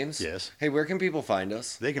 Hey, James. Yes? Hey, where can people find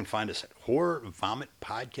us? They can find us at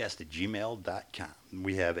horrorvomitpodcast@gmail.com.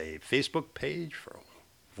 We have a Facebook page for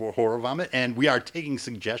Horror Vomit, and we are taking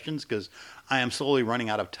suggestions because I am slowly running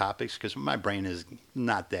out of topics because my brain is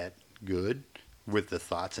not that good with the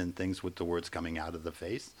thoughts and things with the words coming out of the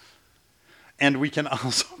face. And we can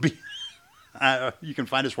also be... you can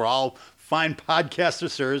find us where all fine podcaster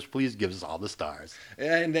serves. Please give us all the stars.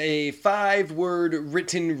 And a 5-word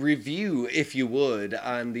written review, if you would,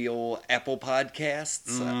 on the old Apple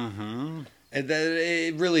Podcasts. Mm-hmm. And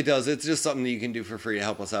it really does. It's just something that you can do for free to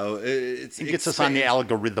help us out. It gets us on the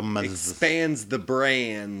algorithms. Expands the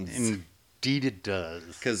brands. Indeed it does.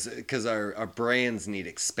 Because our brands need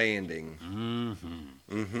expanding. Mm-hmm.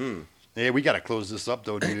 Mm-hmm. Yeah, we got to close this up,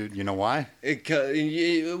 though, dude. You know why?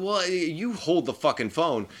 Well, you hold the fucking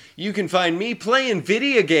phone. You can find me playing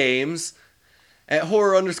video games at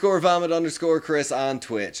horror_vomit_Chris on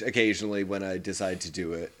Twitch occasionally when I decide to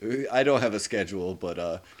do it. I don't have a schedule,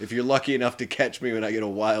 but if you're lucky enough to catch me when I get a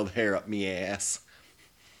wild hair up me ass.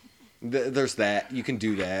 There's that. You can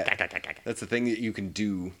do that. That's the thing that you can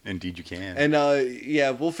do. Indeed, you can. And yeah,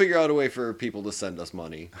 we'll figure out a way for people to send us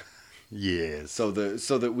money. Yes. So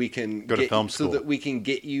that we can Go to film school. So that we can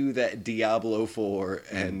get you that Diablo 4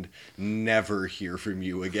 and never hear from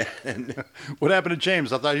you again. What happened to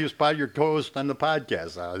James? I thought he was part of your co-host on the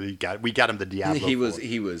podcast. We got him the Diablo.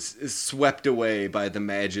 He was swept away by the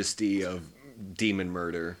majesty of demon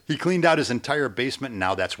murder. He cleaned out his entire basement, and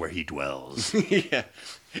now that's where he dwells. Yeah.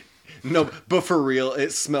 No, but for real,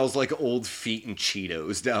 it smells like old feet and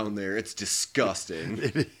Cheetos down there. It's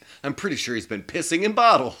disgusting. I'm pretty sure he's been pissing in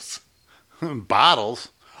bottles. Bottles?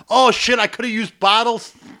 Oh, shit, I could have used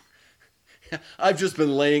bottles. I've just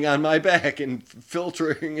been laying on my back and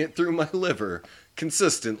filtering it through my liver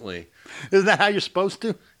consistently. Isn't that how you're supposed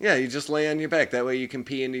to? Yeah, you just lay on your back. That way you can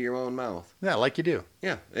pee into your own mouth. Yeah, like you do.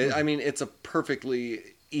 Yeah, I mean, it's a perfectly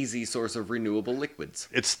easy source of renewable liquids.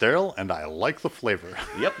 It's sterile, and I like the flavor.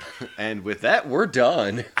 Yep, and with that, we're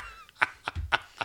done.